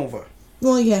Supernova.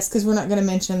 Well, yes, because we're not going to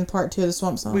mention part 2 of the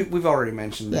Swamp Song. We've already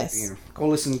mentioned it. Go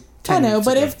listen 10 I know,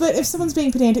 minutes but ago. if someone's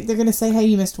being pedantic, they're going to say, hey,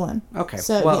 you missed one. Okay,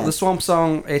 so, well, the Swamp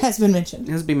Song... It has been mentioned.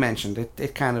 It has been mentioned.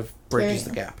 It kind of bridges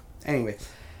the gap. Anyway.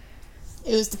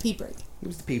 It was the pea break. It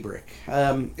was the pea break.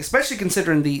 Especially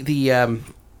considering the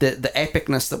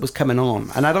epicness that was coming on.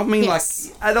 And I don't mean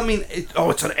it's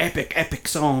an epic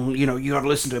song, you got to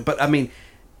listen to it. But I mean,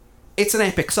 it's an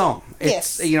epic song.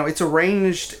 It's, it's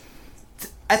arranged...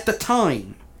 At the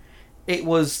time, it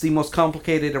was the most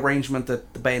complicated arrangement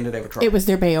that the band had ever tried. It was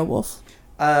their Beowulf.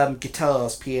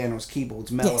 Guitars, pianos,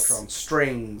 keyboards, mellotrons,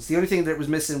 strings. The only thing that was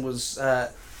missing was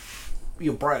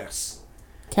brass.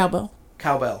 Cowbell.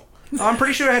 I'm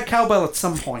pretty sure it had cowbell at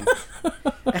some point.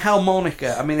 A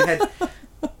harmonica. I mean, it had...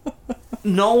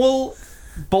 Noel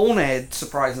Boned,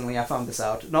 surprisingly, I found this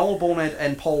out. Noel Boned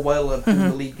and Paul Weller doing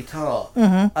the lead guitar.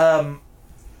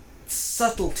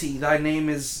 Subtlety, thy name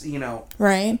is,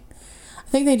 Right. I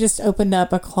think they just opened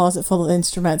up a closet full of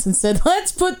instruments and said,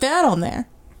 let's put that on there.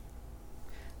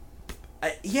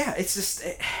 It's just...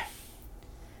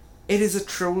 It is a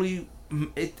truly...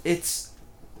 It's...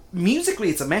 Musically,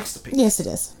 it's a masterpiece. Yes, it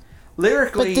is.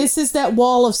 Lyrically... But this is that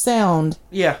wall of sound.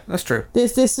 Yeah, that's true.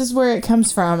 This is where it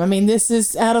comes from. I mean, this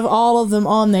is... Out of all of them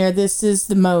on there, this is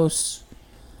the most.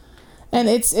 And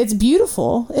it's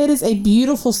beautiful. It is a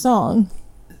beautiful song.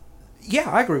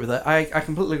 Yeah, I agree with that. I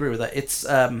completely agree with that. It's,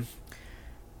 Noel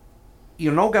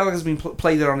Gallagher's been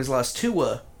played it on his last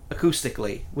tour,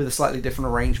 acoustically, with a slightly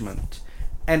different arrangement.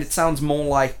 And it sounds more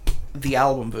like the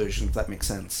album version, if that makes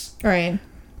sense. Right.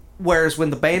 Whereas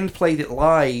when the band played it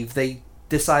live, they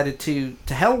decided to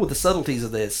hell with the subtleties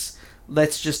of this,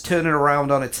 let's just turn it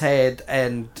around on its head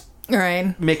and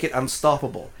make it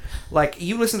unstoppable. Like,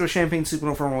 you listen to a Champagne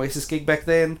Supernova from Oasis gig back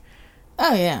then.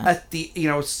 Oh, yeah. At the,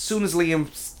 as soon as Liam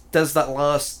does that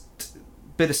last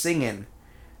bit of singing,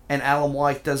 and Alan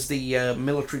White does the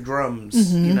military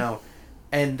drums,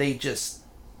 and they just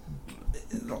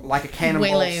like a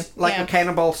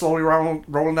cannonball slowly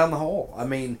rolling down the hall. I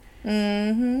mean,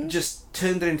 just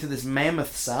turned it into this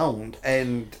mammoth sound,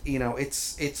 and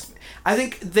it's. I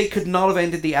think they could not have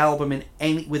ended the album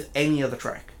with any other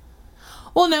track.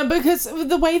 Well, no, because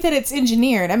the way that it's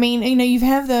engineered. I mean, you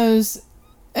have those,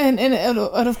 and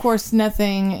of course,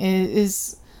 nothing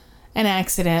is an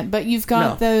accident, but you've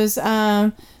got those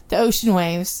the ocean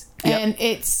waves. Yep. And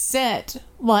it's set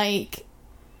like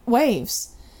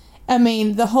waves. I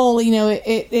mean, the whole,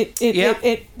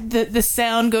 the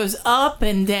sound goes up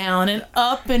and down and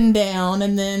up and down,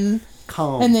 and then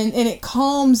calm. And it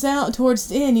calms out towards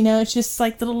the end. It's just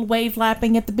like the little wave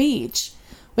lapping at the beach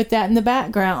with that in the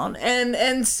background.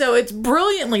 And so it's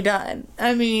brilliantly done.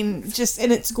 I mean,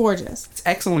 and it's gorgeous. It's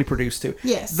excellently produced too.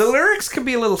 Yes. The lyrics can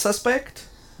be a little suspect,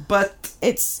 but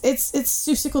it's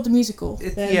Susical the musical.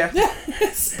 Yeah.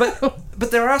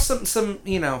 but there are some.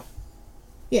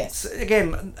 Yes.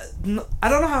 Again, I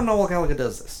don't know how Noel Gallagher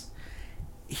does this.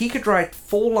 He could write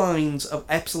 4 lines of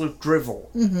absolute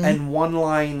drivel and 1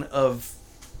 line of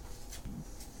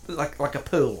like a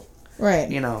pool. Right.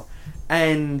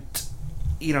 And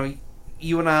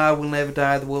you and I will never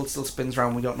die, the world still spins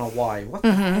round, we don't know why. What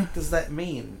the heck does that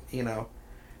mean?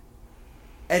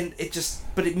 And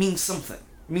but it means something.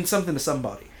 It means something to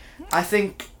somebody. I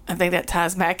think that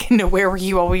ties back into where were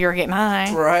you while we were getting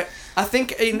high. Right. I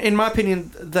think, in my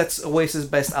opinion, that's Oasis'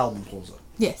 best album closer.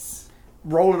 Yes.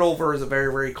 Roll It Over is a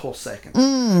very, very close second.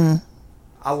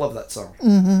 I love that song.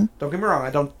 Mm-hmm. Don't get me wrong.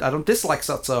 I don't dislike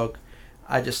that song.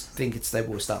 I just think it's their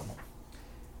worst album.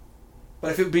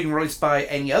 But if it had been released by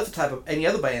any other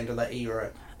band of that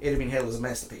era, it'd have been hailed as a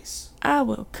masterpiece. I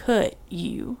will cut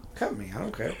you. Cut me. I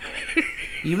don't care.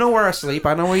 You know where I sleep.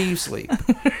 I know where you sleep.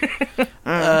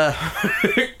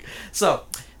 So,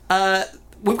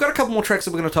 we've got a couple more tracks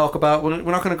that we're going to talk about. We're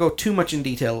not going to go too much in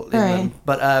detail in them.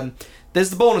 But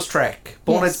there's the bonus track,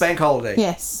 Bonehead's Bank Holiday.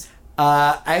 Yes.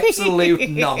 Absolute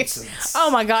nonsense.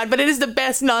 Oh my god! But it is the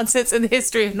best nonsense in the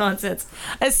history of nonsense,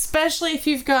 especially if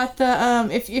you've got the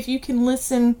if you can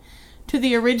listen to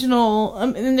the original.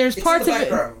 And there's parts of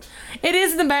it. It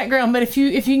is in the background, but if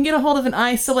you can get a hold of an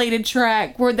isolated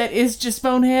track where that is just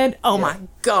Bonehead, my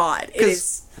god, it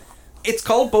is. It's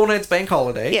called Bonehead's Bank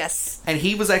Holiday. Yes. And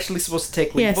he was actually supposed to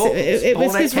take lead vocals. It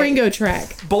was his Ringo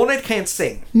track. Bonehead can't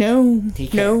sing. No. He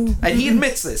can't. No. And he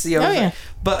admits this. Yeah.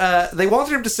 But they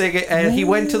wanted him to sing it, and he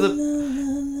went to the...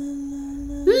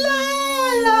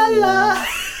 La, la, la.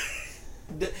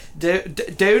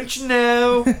 Don't you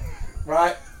know?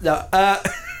 Right. No.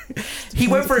 He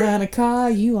went for... What kind of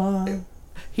car you are.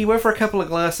 He went for a couple of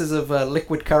glasses of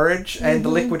liquid courage, and the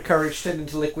liquid courage turned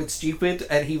into liquid stupid,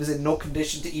 and he was in no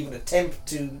condition to even attempt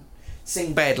to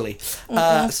sing badly.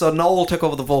 So Noel took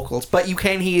over the vocals, but you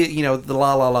can hear, the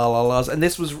la la la la la's, and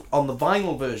this was on the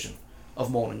vinyl version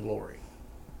of Morning Glory.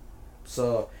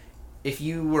 So, if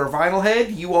you were a vinyl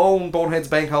head, you own Bonehead's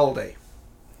Bank Holiday.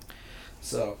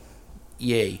 So,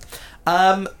 yay.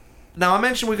 Now, I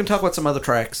mentioned we can talk about some other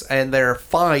tracks, and there are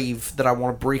 5 that I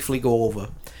want to briefly go over.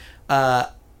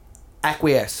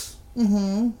 Acquiesce.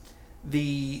 Mm-hmm.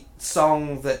 The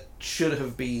song that should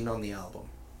have been on the album.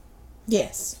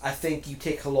 Yes. I think you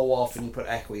take Hello off and you put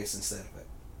Acquiesce instead of it.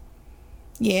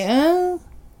 Yeah.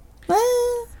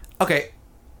 Well. Okay.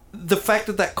 The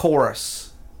fact that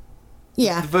chorus.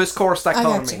 Yeah. The verse chorus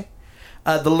dichotomy.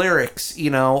 The lyrics,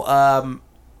 it's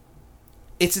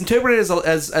interpreted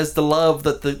as the love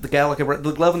that the Gallagher,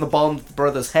 the love and the bond that the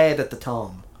brothers had at the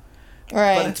time.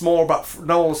 Right. But it's more about,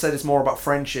 Noel said it's more about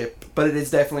friendship, but it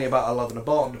is definitely about a love and a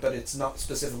bond, but it's not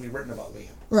specifically written about Liam.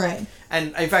 Right.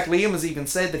 And in fact, Liam has even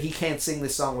said that he can't sing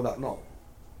this song without Noel.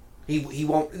 He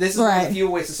won't, this is one of the few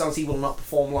Oasis songs he will not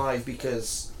perform live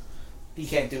because he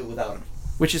can't do it without him.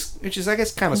 Which is I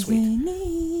guess, kind of sweet.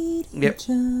 Need each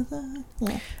other.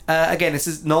 Yeah. Again, this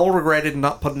is Noel regretted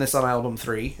not putting this on album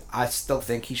 3. I still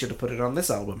think he should have put it on this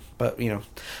album, but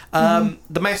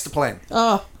The Master Plan.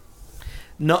 Oh.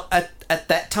 Not at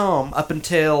that time, up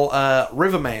until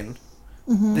Riverman,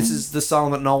 this is the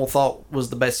song that Noel thought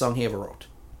was the best song he ever wrote.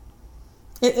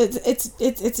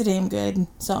 It's a damn good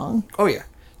song. Oh yeah,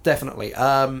 definitely.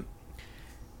 Couple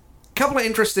of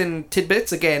interesting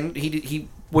tidbits. Again, he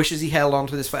wishes he held on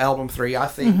to this for album 3. I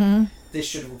think this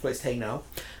should have replaced Hey Now.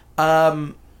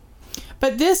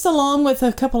 But this, along with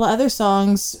a couple of other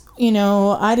songs,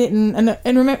 I didn't and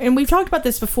remember, and we've talked about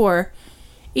this before.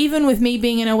 Even with me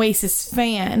being an Oasis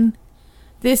fan,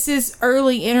 this is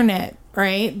early internet,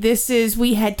 right?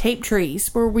 We had tape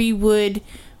trees where we would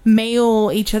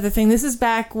mail each other things. This is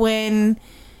back when,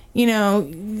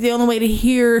 the only way to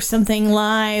hear something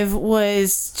live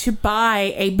was to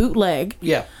buy a bootleg.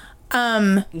 Yeah.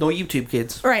 No YouTube,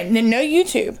 kids. Right, and then no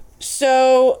YouTube.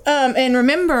 So, and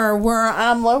remember where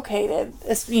I'm located,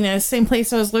 same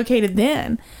place I was located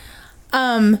then.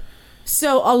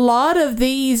 So a lot of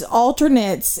these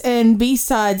alternates and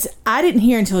B-sides I didn't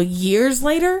hear until years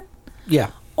later.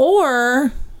 Yeah.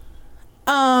 Or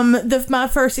my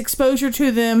first exposure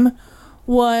to them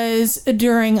was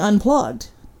during Unplugged.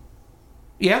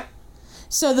 Yeah.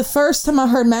 So the first time I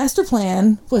heard Master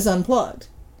Plan was unplugged.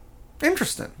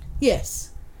 Interesting.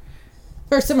 Yes.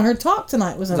 First time I heard Talk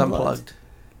Tonight was unplugged.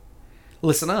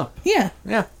 Listen Up. Yeah.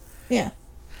 Yeah. Yeah.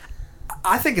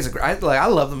 I think it's a great. I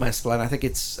love the Master Plan. I think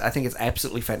it's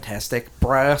absolutely fantastic.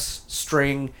 Brass,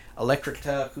 string, electric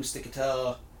guitar, acoustic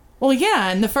guitar. Well, yeah,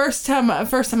 and the first time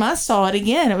I saw it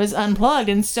again, it was unplugged,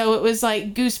 and so it was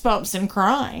like goosebumps and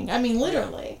crying. I mean,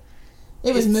 literally,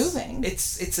 it was moving.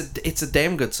 It's a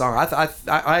damn good song.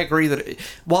 I agree that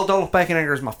while "Don't Look Back in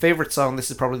Anger" is my favorite song,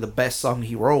 this is probably the best song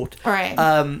he wrote. All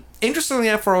right. Interestingly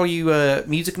enough, for all you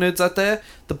music nerds out there,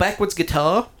 the backwards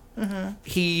guitar,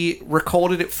 he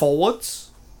recorded it forwards.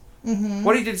 Mm-hmm.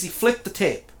 What he did is he flipped the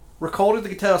tape, recorded the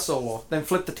guitar solo, then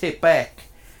flipped the tape back,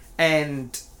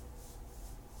 and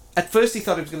at first he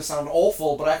thought it was going to sound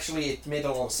awful, but actually it made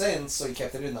a lot of sense, so he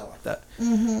kept it in there like that,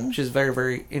 which is very,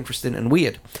 very interesting and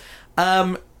weird.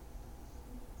 Round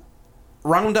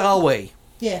Our Way.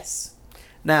 Yes.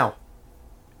 Now,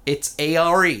 it's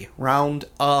A-R-E, Round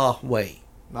Our Way.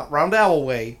 Not Round Our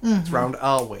Way, it's Round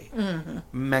Our Way.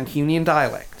 Mancunian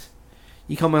dialect.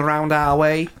 You coming round our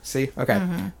way? See?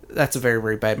 Okay. That's a very,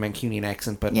 very bad Mancunian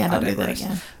accent, but yeah, don't do that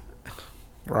again.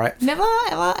 Right? Never,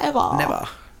 ever, ever.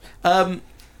 Never.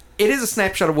 It is a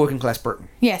snapshot of working class Britain.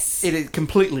 Yes. It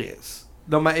completely is.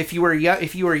 No matter if you were a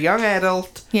young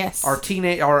adult, yes, or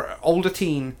teenage or older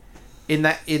teen in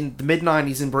the mid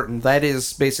 90s in Britain, that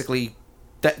is basically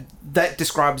that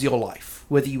describes your life,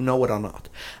 whether you know it or not.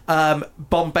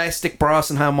 Bombastic brass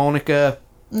and harmonica.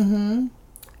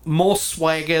 More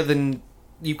swagger than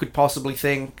you could possibly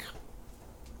think.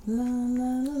 La,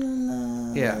 la, la,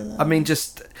 la, yeah, I mean,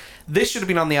 just this should have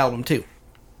been on the album too.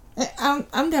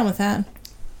 I'm down with that.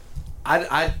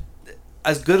 I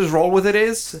as good as Roll With It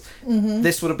is,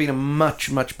 this would have been a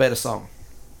much, much better song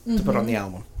to put on the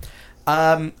album.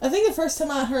 I think the first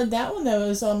time I heard that one though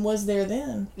was on Was There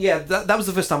Then. Yeah, that was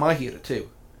the first time I heard it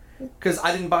too, because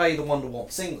I didn't buy the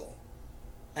Wonderwall single,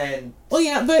 and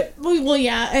yeah,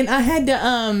 and I had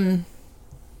to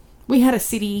we had a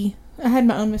CD. I had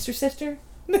my own Mr. Sister.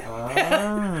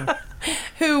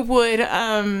 Who would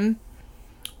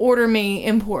order me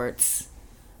imports.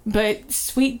 But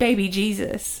sweet baby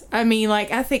Jesus. I mean,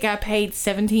 like, I think I paid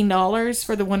 $17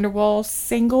 for the Wonderwall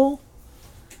single.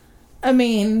 I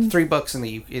mean, $3 in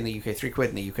the UK, £3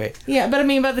 in the UK. Yeah, but I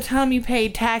mean, by the time you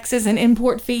paid taxes and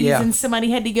import fees and somebody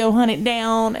had to go hunt it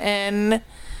down, and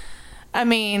I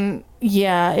mean,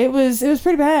 yeah, it was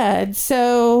pretty bad.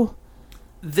 So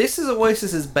this is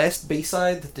Oasis's best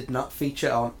B-side that did not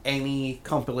feature on any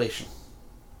compilation.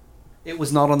 It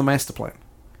was not on the master plan.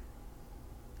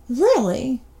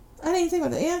 Really? I didn't even think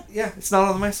about that. Yeah. Yeah, it's not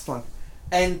on the master plan.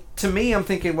 And to me, I'm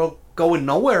thinking, well, Going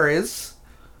Nowhere is.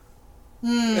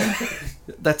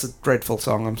 That's a dreadful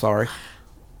song. I'm sorry.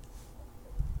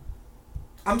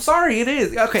 I'm sorry, it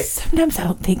is. Okay. Sometimes I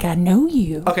don't think I know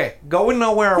you. Okay, Going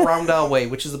Nowhere, Around Our Way,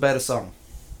 which is a better song?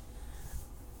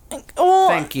 Oh.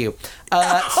 Thank you.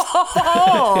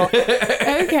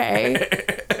 Okay.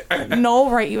 Noel,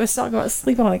 right? You was talking about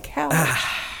sleeping on a couch.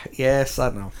 Yes,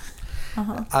 I know.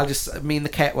 Me and the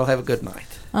cat will have a good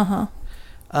night.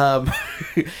 We're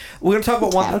going to talk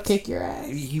about one. I'll kick your ass.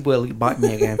 You will. You bite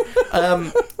me again.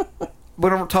 We're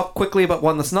going to talk quickly about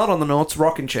one that's not on the notes.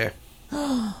 Rocking Chair.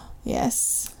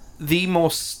 Yes. The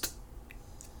most.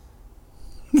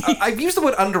 I've used the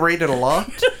word underrated a lot,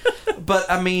 but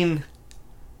I mean.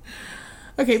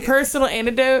 Okay, personal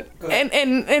anecdote,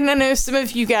 and I know some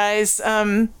of you guys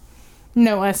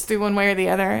know us through one way or the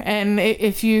other, and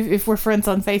if we're friends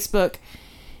on Facebook,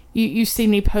 you see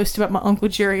me post about my Uncle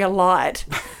Jerry a lot.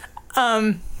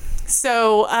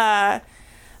 So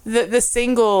the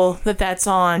single that's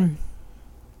on,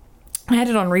 I had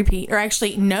it on repeat, or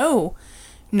actually no.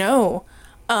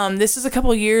 This is a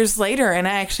couple years later, and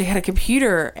I actually had a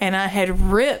computer, and I had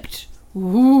ripped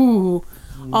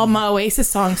all my Oasis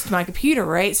songs to my computer,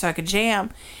 right, so I could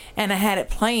jam, and I had it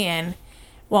playing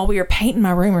while we were painting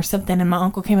my room or something, and my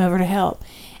uncle came over to help,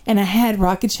 and I had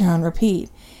Rockin' Chair on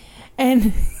repeat,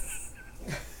 and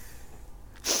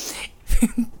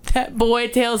that boy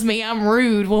tells me I'm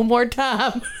rude one more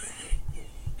time.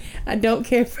 I don't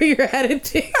care for your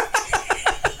attitude.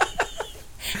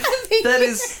 That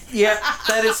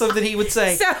is something he would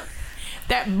say. So,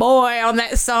 that boy on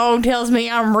that song tells me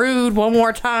I'm rude one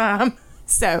more time.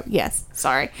 So, yes,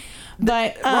 sorry.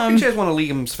 But Rocking Chair is one of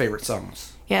Liam's favorite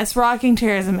songs. Yes, Rocking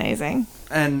Chair is amazing.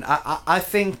 And I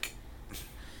think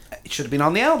it should have been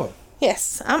on the album.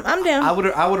 Yes, I'm down. I would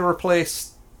have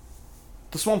replaced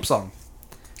the Swamp Song.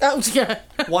 Oh, yeah.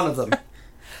 One of them.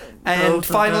 And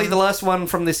finally, the last one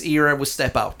from this era was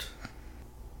Step Out.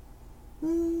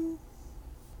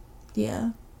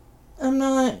 Yeah.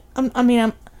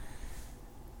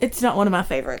 It's not one of my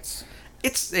favorites.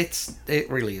 It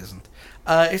really isn't.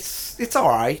 It's all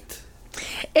right.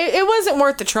 It wasn't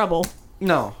worth the trouble.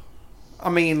 No. I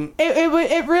mean...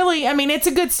 It really... I mean, it's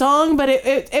a good song, but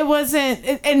it wasn't...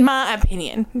 In my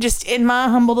opinion. Just in my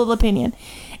humble little opinion.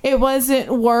 It wasn't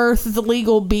worth the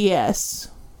legal BS.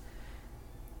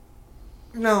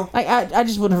 No. I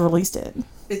just wouldn't have released it.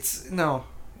 It's not...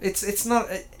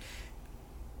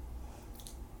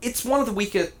 It's one of the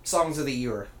weaker songs of the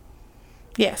year.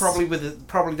 Yes.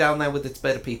 Probably down there with It's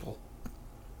Better People.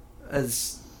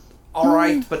 As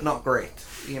alright, but not great,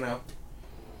 you know?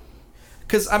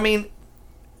 Because, I mean...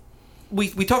 We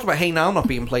talked about Hey Now not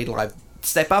being played live.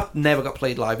 Step Up never got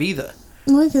played live either.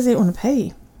 Well, because they didn't want to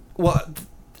pay. Well,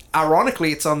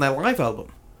 ironically, it's on their live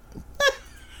album.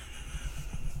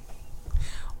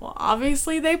 Well,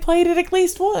 obviously they played it at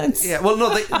least once. Yeah, well,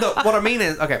 no, what I mean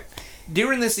is, okay,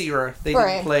 during this era, they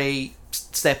didn't play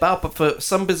Step Up, but for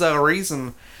some bizarre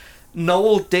reason,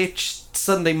 Noel ditched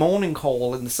Sunday Morning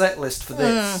Call in the set list for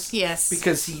this. Yes.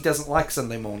 Because he doesn't like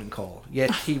Sunday Morning Call,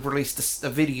 yet he released a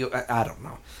video, I don't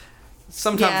know.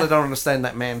 Sometimes I don't understand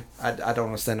that man. I don't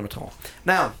understand him at all.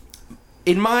 Now,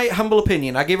 in my humble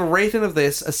opinion, I gave a rating of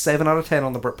this a 7 out of 10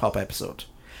 on the Britpop episode.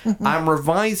 Mm-hmm. I'm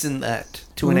revising that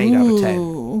to an 8 out of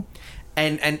 10.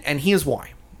 And here's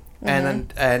why.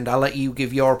 Mm-hmm. And I'll let you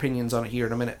give your opinions on it here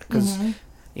in a minute. Because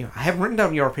you know, I haven't written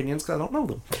down your opinions because I don't know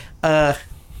them.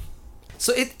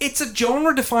 So it's a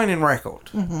genre-defining record.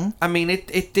 Mm-hmm. I mean,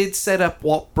 it did set up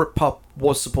what Britpop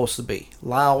was supposed to be.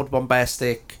 Loud,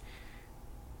 bombastic...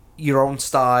 your own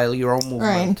style, your own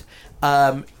movement.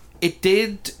 Right. It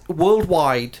did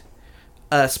worldwide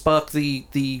spark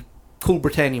the Cool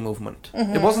Britannia movement.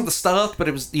 Mm-hmm. It wasn't the start, but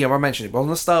it was. I mentioned it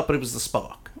wasn't the start, but it was the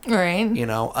spark. Right. You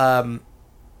know,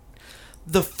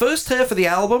 the first half of the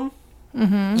album,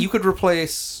 you could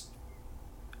replace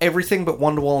everything but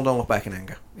Wonderwall and Don't Look Back in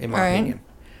Anger, in my opinion.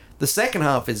 The second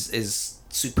half is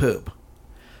superb.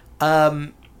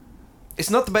 It's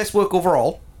not the best work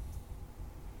overall.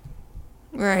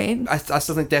 Right. I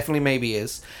still think definitely maybe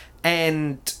is.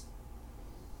 And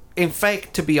in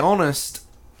fact, to be honest,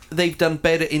 they've done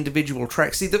better individual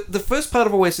tracks. See, the first part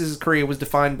of Oasis' career was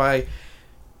defined by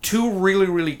 2 really,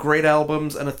 really great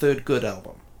albums and a 3rd good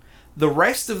album. The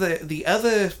rest of the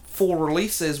other 4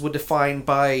 releases were defined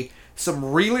by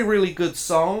some really, really good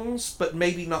songs, but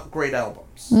maybe not great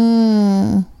albums.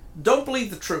 Don't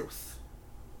Believe the Truth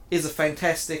is a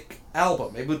fantastic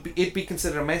album. It'd be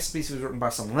considered a masterpiece if it was written by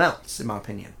someone else, in my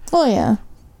opinion. Oh, yeah.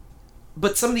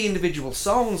 But some of the individual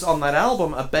songs on that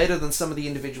album are better than some of the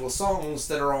individual songs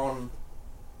that are on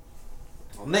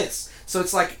this. So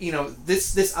it's like, you know,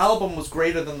 this album was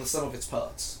greater than the sum of its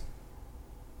parts.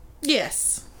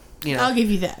 Yes. You know? I'll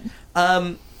give you that.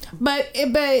 But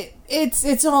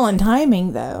it's all in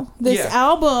timing, though. This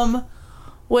album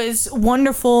was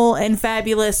wonderful and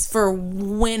fabulous for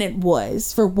when it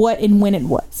was, for what and when it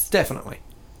was. Definitely.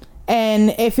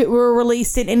 And if it were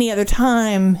released at any other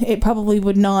time, it probably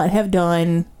would not have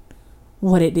done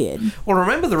what it did. Well,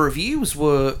 remember the reviews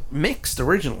were mixed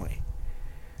originally.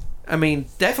 I mean,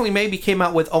 definitely maybe came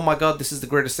out with, oh my god, this is the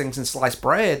greatest thing since sliced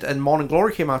bread, and Morning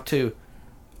Glory came out too.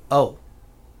 Oh.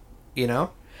 You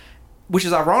know? Which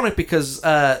is ironic because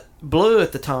Blur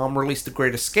at the time released The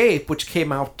Great Escape, which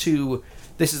came out to...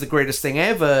 this is the greatest thing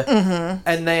ever,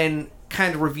 and then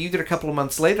kind of reviewed it a couple of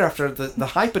months later after the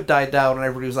hype had died down and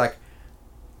everybody was like,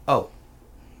 oh.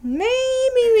 Maybe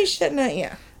we shouldn't have,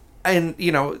 yeah. And,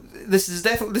 you know, this is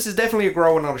definitely a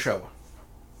grower, not a shower.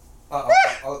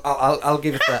 I'll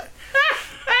give it that.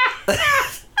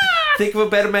 Think of a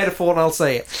better metaphor and I'll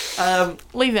say it.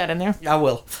 Leave that in there. I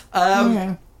will.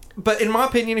 Okay. But in my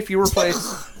opinion, if you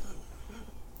replace...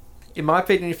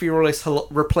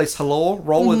 replace Hello,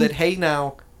 roll with it, Hey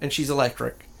Now, and She's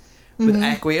Electric, with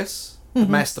Aqueous, the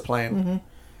Master Plan,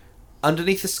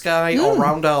 Underneath the Sky, All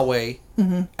Round Our Way,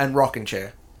 and Rockin'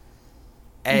 Chair.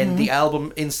 And the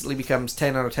album instantly becomes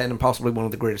 10 out of 10 and possibly one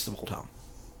of the greatest of all time.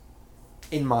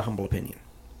 In my humble opinion.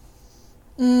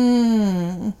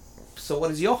 So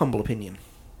what is your humble opinion?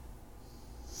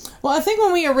 Well, I think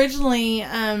when we originally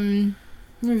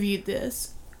reviewed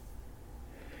this...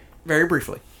 very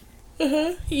briefly.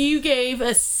 You gave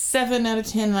a 7 out of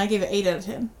 10 and I gave it 8 out of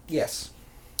 10. Yes.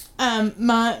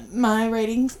 My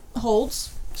rating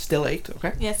holds. Still 8,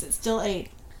 okay. Yes, it's still 8.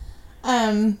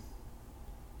 I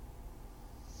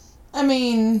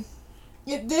mean,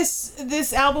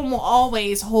 this album will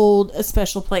always hold a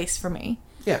special place for me.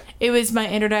 Yeah. It was my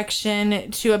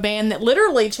introduction to a band that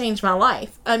literally changed my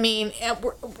life. I mean,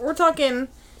 we're talking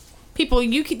people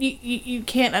you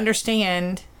can't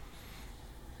understand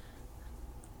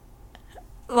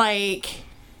like,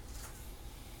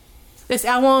 this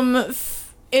album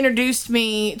introduced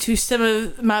me to some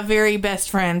of my very best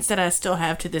friends that I still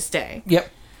have to this day. Yep.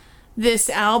 This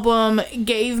album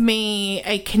gave me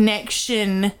a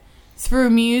connection through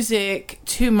music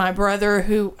to my brother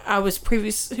who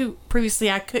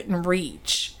previously I couldn't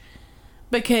reach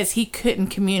because he couldn't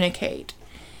communicate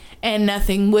and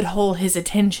nothing would hold his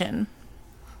attention.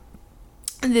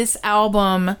 This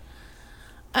album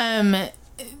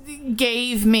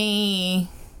gave me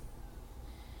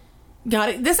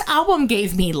this album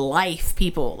gave me life,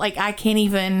 people. Like, I can't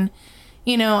even,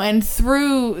 and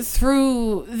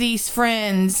through these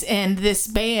friends and this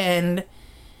band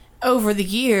over the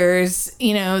years,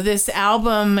 this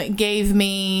album gave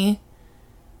me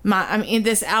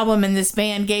this album and this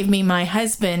band gave me my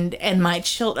husband and my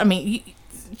children.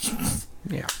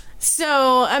 Yeah.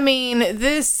 So,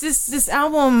 this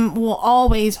album will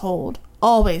always hold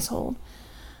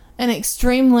an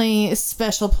extremely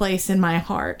special place in my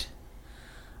heart.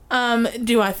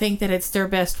 Do I think that it's their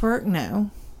best work? No.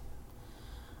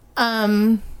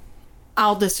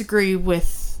 I'll disagree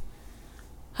with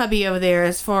hubby over there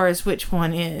as far as which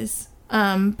one is.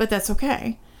 But that's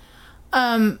okay.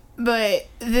 But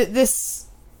this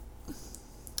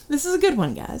is a good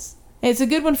one, guys. It's a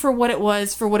good one for what it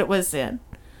was then.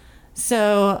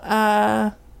 So,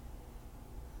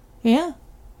 yeah.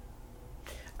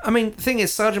 The thing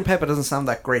is, Sgt. Pepper doesn't sound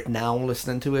that great now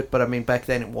listening to it, but back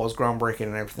then it was groundbreaking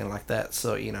and everything like that,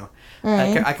 so,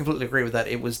 I completely agree with that.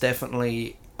 It was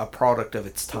definitely a product of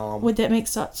its time. Would that make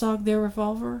Sog their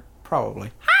Revolver?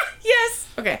 Probably. Ah, yes!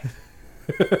 Okay.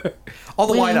 Or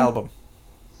the White Album.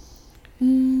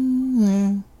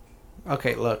 Mm-hmm.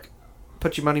 Okay, look.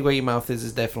 Put Your Money Where Your Mouth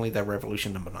is definitely their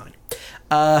Revolution number 9.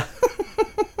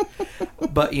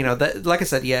 But that, like I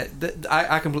said, yeah,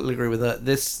 I completely agree with that.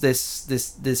 This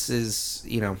is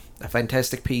a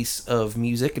fantastic piece of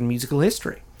music and musical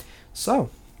history. So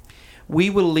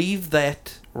we will leave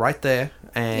that right there,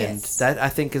 and that I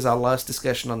think is our last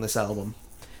discussion on this album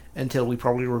until we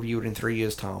probably review it in 3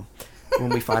 years' time when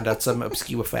we find out some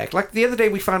obscure fact. Like the other day,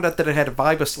 we found out that it had a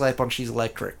vibra slap on She's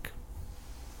Electric.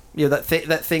 That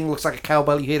thing looks like a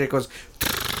cowbell. You hear it goes.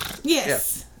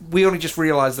 Yes. Yeah. We only just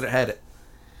realized that it had it.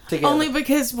 Together. Only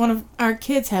because one of our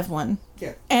kids have one.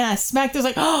 Yeah. And I smacked it. I was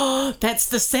like, oh, that's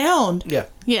the sound. Yeah.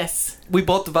 Yes. We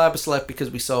bought the vibra slap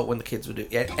because we saw it when the kids would do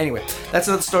it. Yeah. Anyway, that's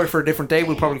another story for a different day.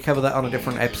 We'll probably cover that on a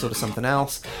different episode of something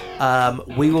else.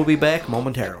 We will be back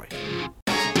momentarily.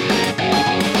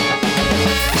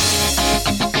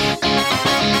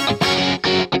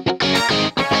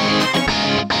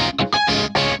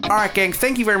 Alright, gang,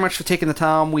 thank you very much for taking the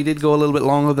time. We did go a little bit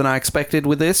longer than I expected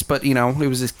with this, but, it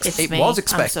was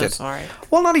expected. I'm so sorry.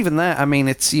 Well, not even that.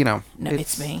 It's, No,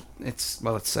 it's me. It's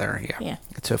Sarah, yeah. Yeah.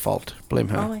 It's her fault. Blame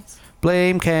her. Always.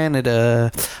 Blame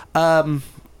Canada.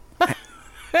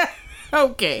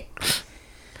 Okay.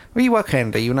 Well, you are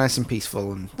Canada. You're nice and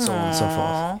peaceful and so on and so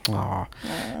forth.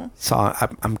 Aww. So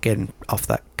I'm getting off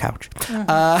that couch.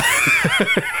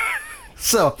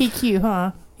 So. He cute,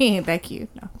 huh? He ain't that cute.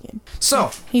 No, I'm kidding.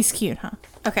 So. He's cute, huh?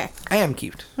 Okay. I am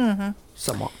cute. Mm-hmm.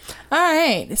 Somewhat. All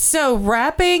right. So,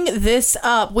 wrapping this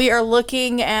up, we are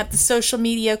looking at the social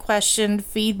media question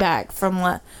feedback from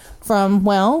I'd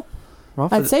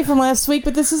say from last week,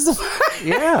 but this is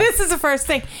this is the first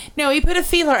thing. No, he put a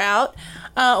feeler out.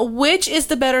 Which is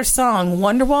the better song,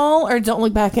 Wonderwall or Don't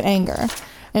Look Back in Anger?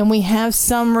 And we have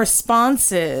some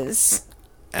responses.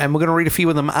 And we're going to read a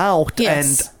few of them out.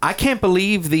 Yes. And I can't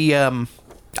believe the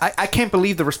I can't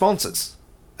believe the responses.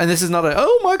 And this is not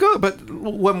oh my god, but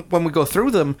when we go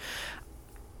through them,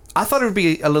 I thought it would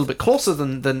be a little bit closer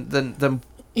than what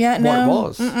it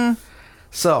was. Mm-mm.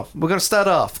 So, we're going to start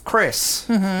off. Chris,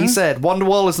 he said,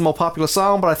 Wonderwall is the more popular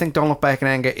song, but I think Don't Look Back in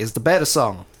Anger is the better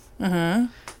song. Mm-hmm.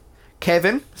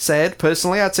 Kevin said,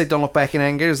 personally, I'd say Don't Look Back in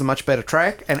Anger is a much better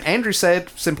track. And Andrew said,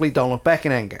 simply Don't Look Back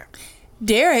in Anger.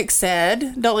 Derek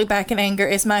said, Don't Look Back in Anger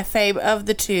is my fave of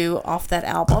the two off that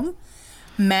album.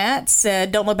 Matt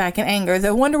said, Don't Look Back in Anger,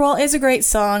 though Wonderwall is a great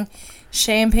song.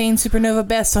 Champagne Supernova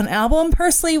best on album.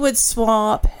 Personally would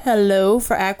swap Hello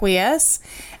for Acquiesce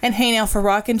and Hey Now for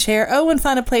Rockin' Chair. Oh, and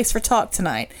Find a Place for Talk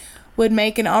Tonight. Would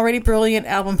make an already brilliant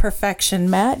album perfection.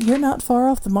 Matt, you're not far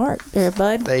off the mark there,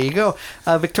 bud. There you go.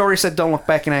 Victoria said Don't Look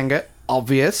Back in Anger.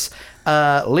 Obvious.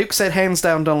 Luke said hands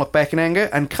down Don't Look Back in Anger.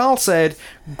 And Carl said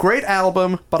great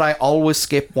album, but I always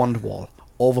skip Wonderwall.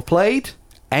 Overplayed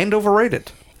and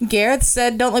overrated. Gareth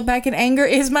said Don't Look Back in Anger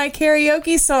is my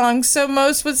karaoke song, so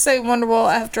most would say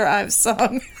Wonderwall after I've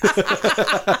sung.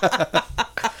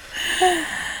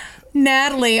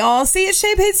 Natalie, see, it's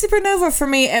Champagne Supernova for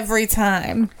me every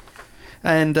time.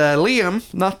 And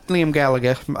Liam, not Liam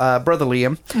Gallagher, brother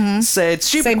Liam, said,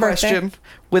 stupid Same question. birthday.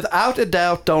 Without a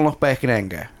doubt, Don't Look Back in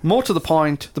Anger. More to the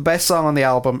point, the best song on the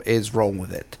album is Roll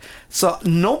With It. So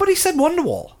nobody said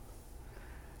Wonderwall.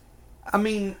 I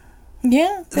mean...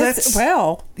 Yeah, that's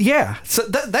well. Yeah, so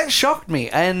that shocked me.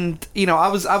 And, you know, I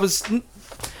wasn't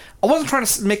trying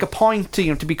to make a point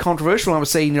to be controversial. I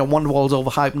was saying, Wonderwall's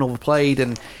overhyped and overplayed,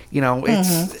 and,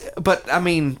 it's... But, I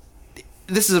mean,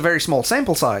 this is a very small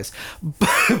sample size.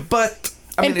 But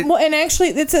I mean... And actually,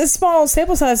 it's a small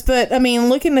sample size, but, I mean,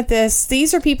 looking at this,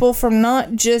 these are people from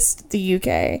not just the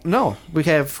UK. No, we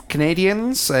have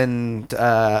Canadians and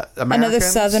Americans. Another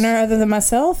Southerner other than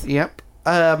myself? Yep.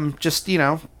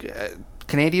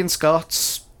 Canadian,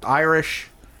 Scots, Irish...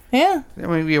 Yeah. I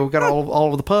mean, we've got all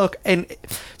over the park. And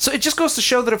so it just goes to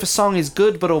show that if a song is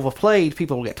good but overplayed,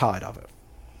 people will get tired of it.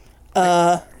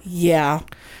 Yeah.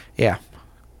 Yeah.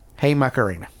 Hey,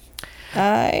 Macarena.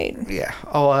 Yeah.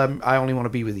 Oh, I only want to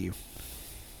be with you.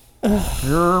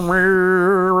 Come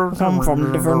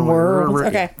from different worlds.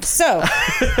 Okay, so...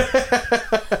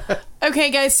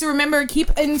 Okay, guys, so remember,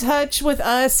 keep in touch with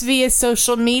us via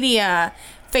social media.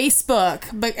 Facebook,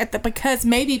 but at the Because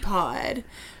Maybe Pod.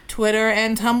 Twitter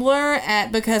and Tumblr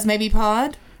at Because Maybe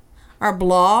Pod. Our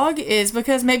blog is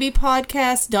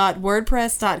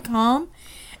becausemaybe.podcast.wordpress.com.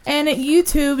 And at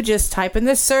YouTube, just type in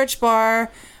the search bar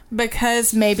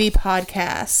Because Maybe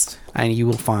Podcast. And you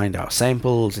will find our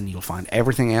samples, and you'll find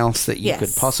everything else that you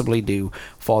could possibly do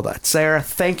for that. Sarah,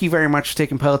 thank you very much for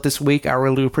taking part this week. I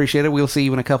really do appreciate it. We'll see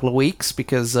you in a couple of weeks,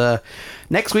 because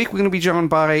next week we're going to be joined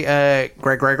by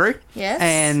Greg Gregory. Yes.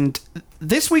 And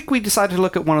this week we decided to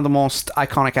look at one of the most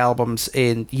iconic albums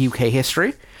in UK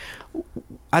history.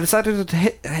 I decided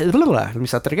to I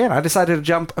decided to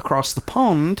jump across the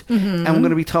pond, and we're going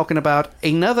to be talking about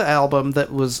another album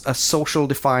that was a social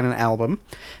defining album,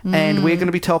 and we're going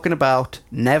to be talking about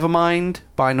Nevermind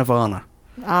by Nirvana.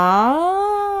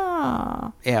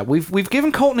 Ah. Yeah, we've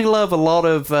given Courtney Love a lot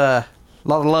of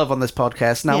love on this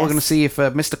podcast. Now we're going to see if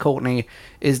Mr. Courtney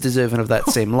is deserving of that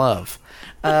same love.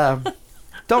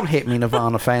 Don't hit me,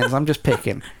 Nirvana fans. I'm just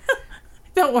picking.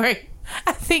 Don't worry.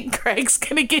 I think Craig's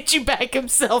going to get you back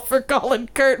himself for calling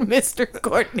Kurt Mr.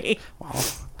 Courtney. Well,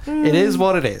 it is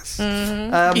what it is.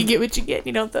 You get what you get.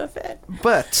 You don't throw a fit.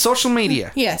 But social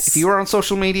media. Yes. If you are on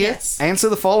social media, answer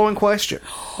the following question.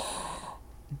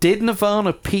 Did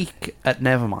Nirvana peak at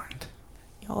Nevermind?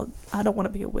 Y'all, I don't want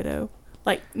to be a widow.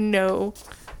 Like, no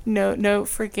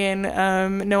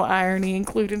freaking no irony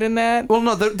included in that. Well,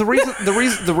 no, the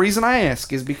reason I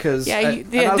ask is because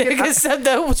because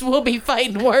those will be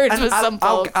fighting words with some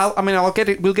folks.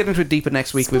 We'll get into it deeper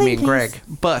next week with me and Greg.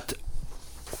 But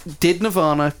did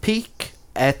Nirvana peak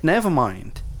at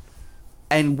Nevermind,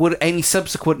 and would any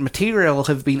subsequent material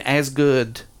have been as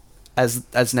good as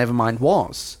Nevermind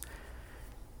was?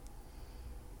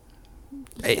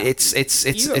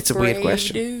 It's a weird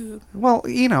question. Dude. Well,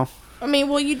 you know.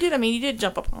 You did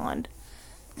jump a pond.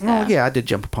 Well, yeah, I did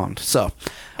jump a pond. So,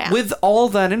 with all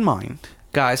that in mind,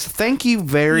 guys, thank you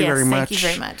very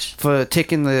much for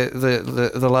taking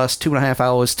the last 2.5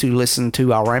 hours to listen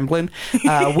to our rambling.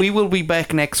 We will be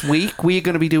back next week. We're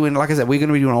going to be doing, like I said,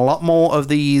 a lot more of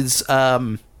these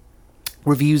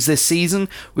reviews this season.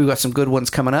 We've got some good ones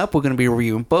coming up. We're going to be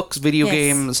reviewing books, video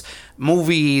games,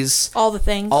 movies, all the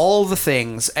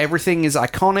things. Everything is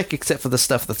iconic except for the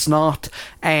stuff that's not,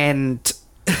 and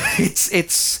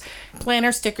it's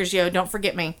planner stickers, yo, don't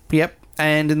forget me. Yep.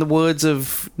 And in the words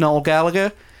of Noel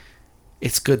Gallagher,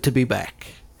 it's good to be back.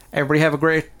 Everybody have a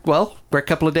great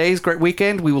couple of days, great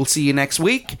weekend. We will see you next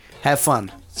week. Have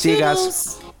fun. See you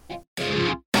guys.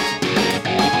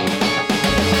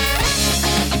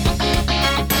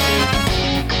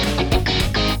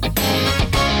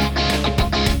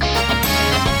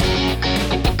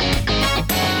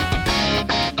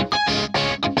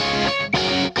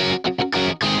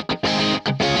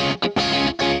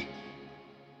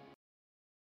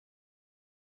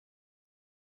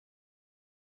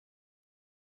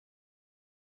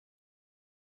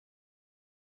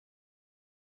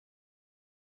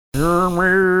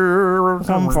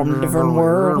 Come from different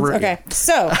worlds. Okay,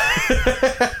 so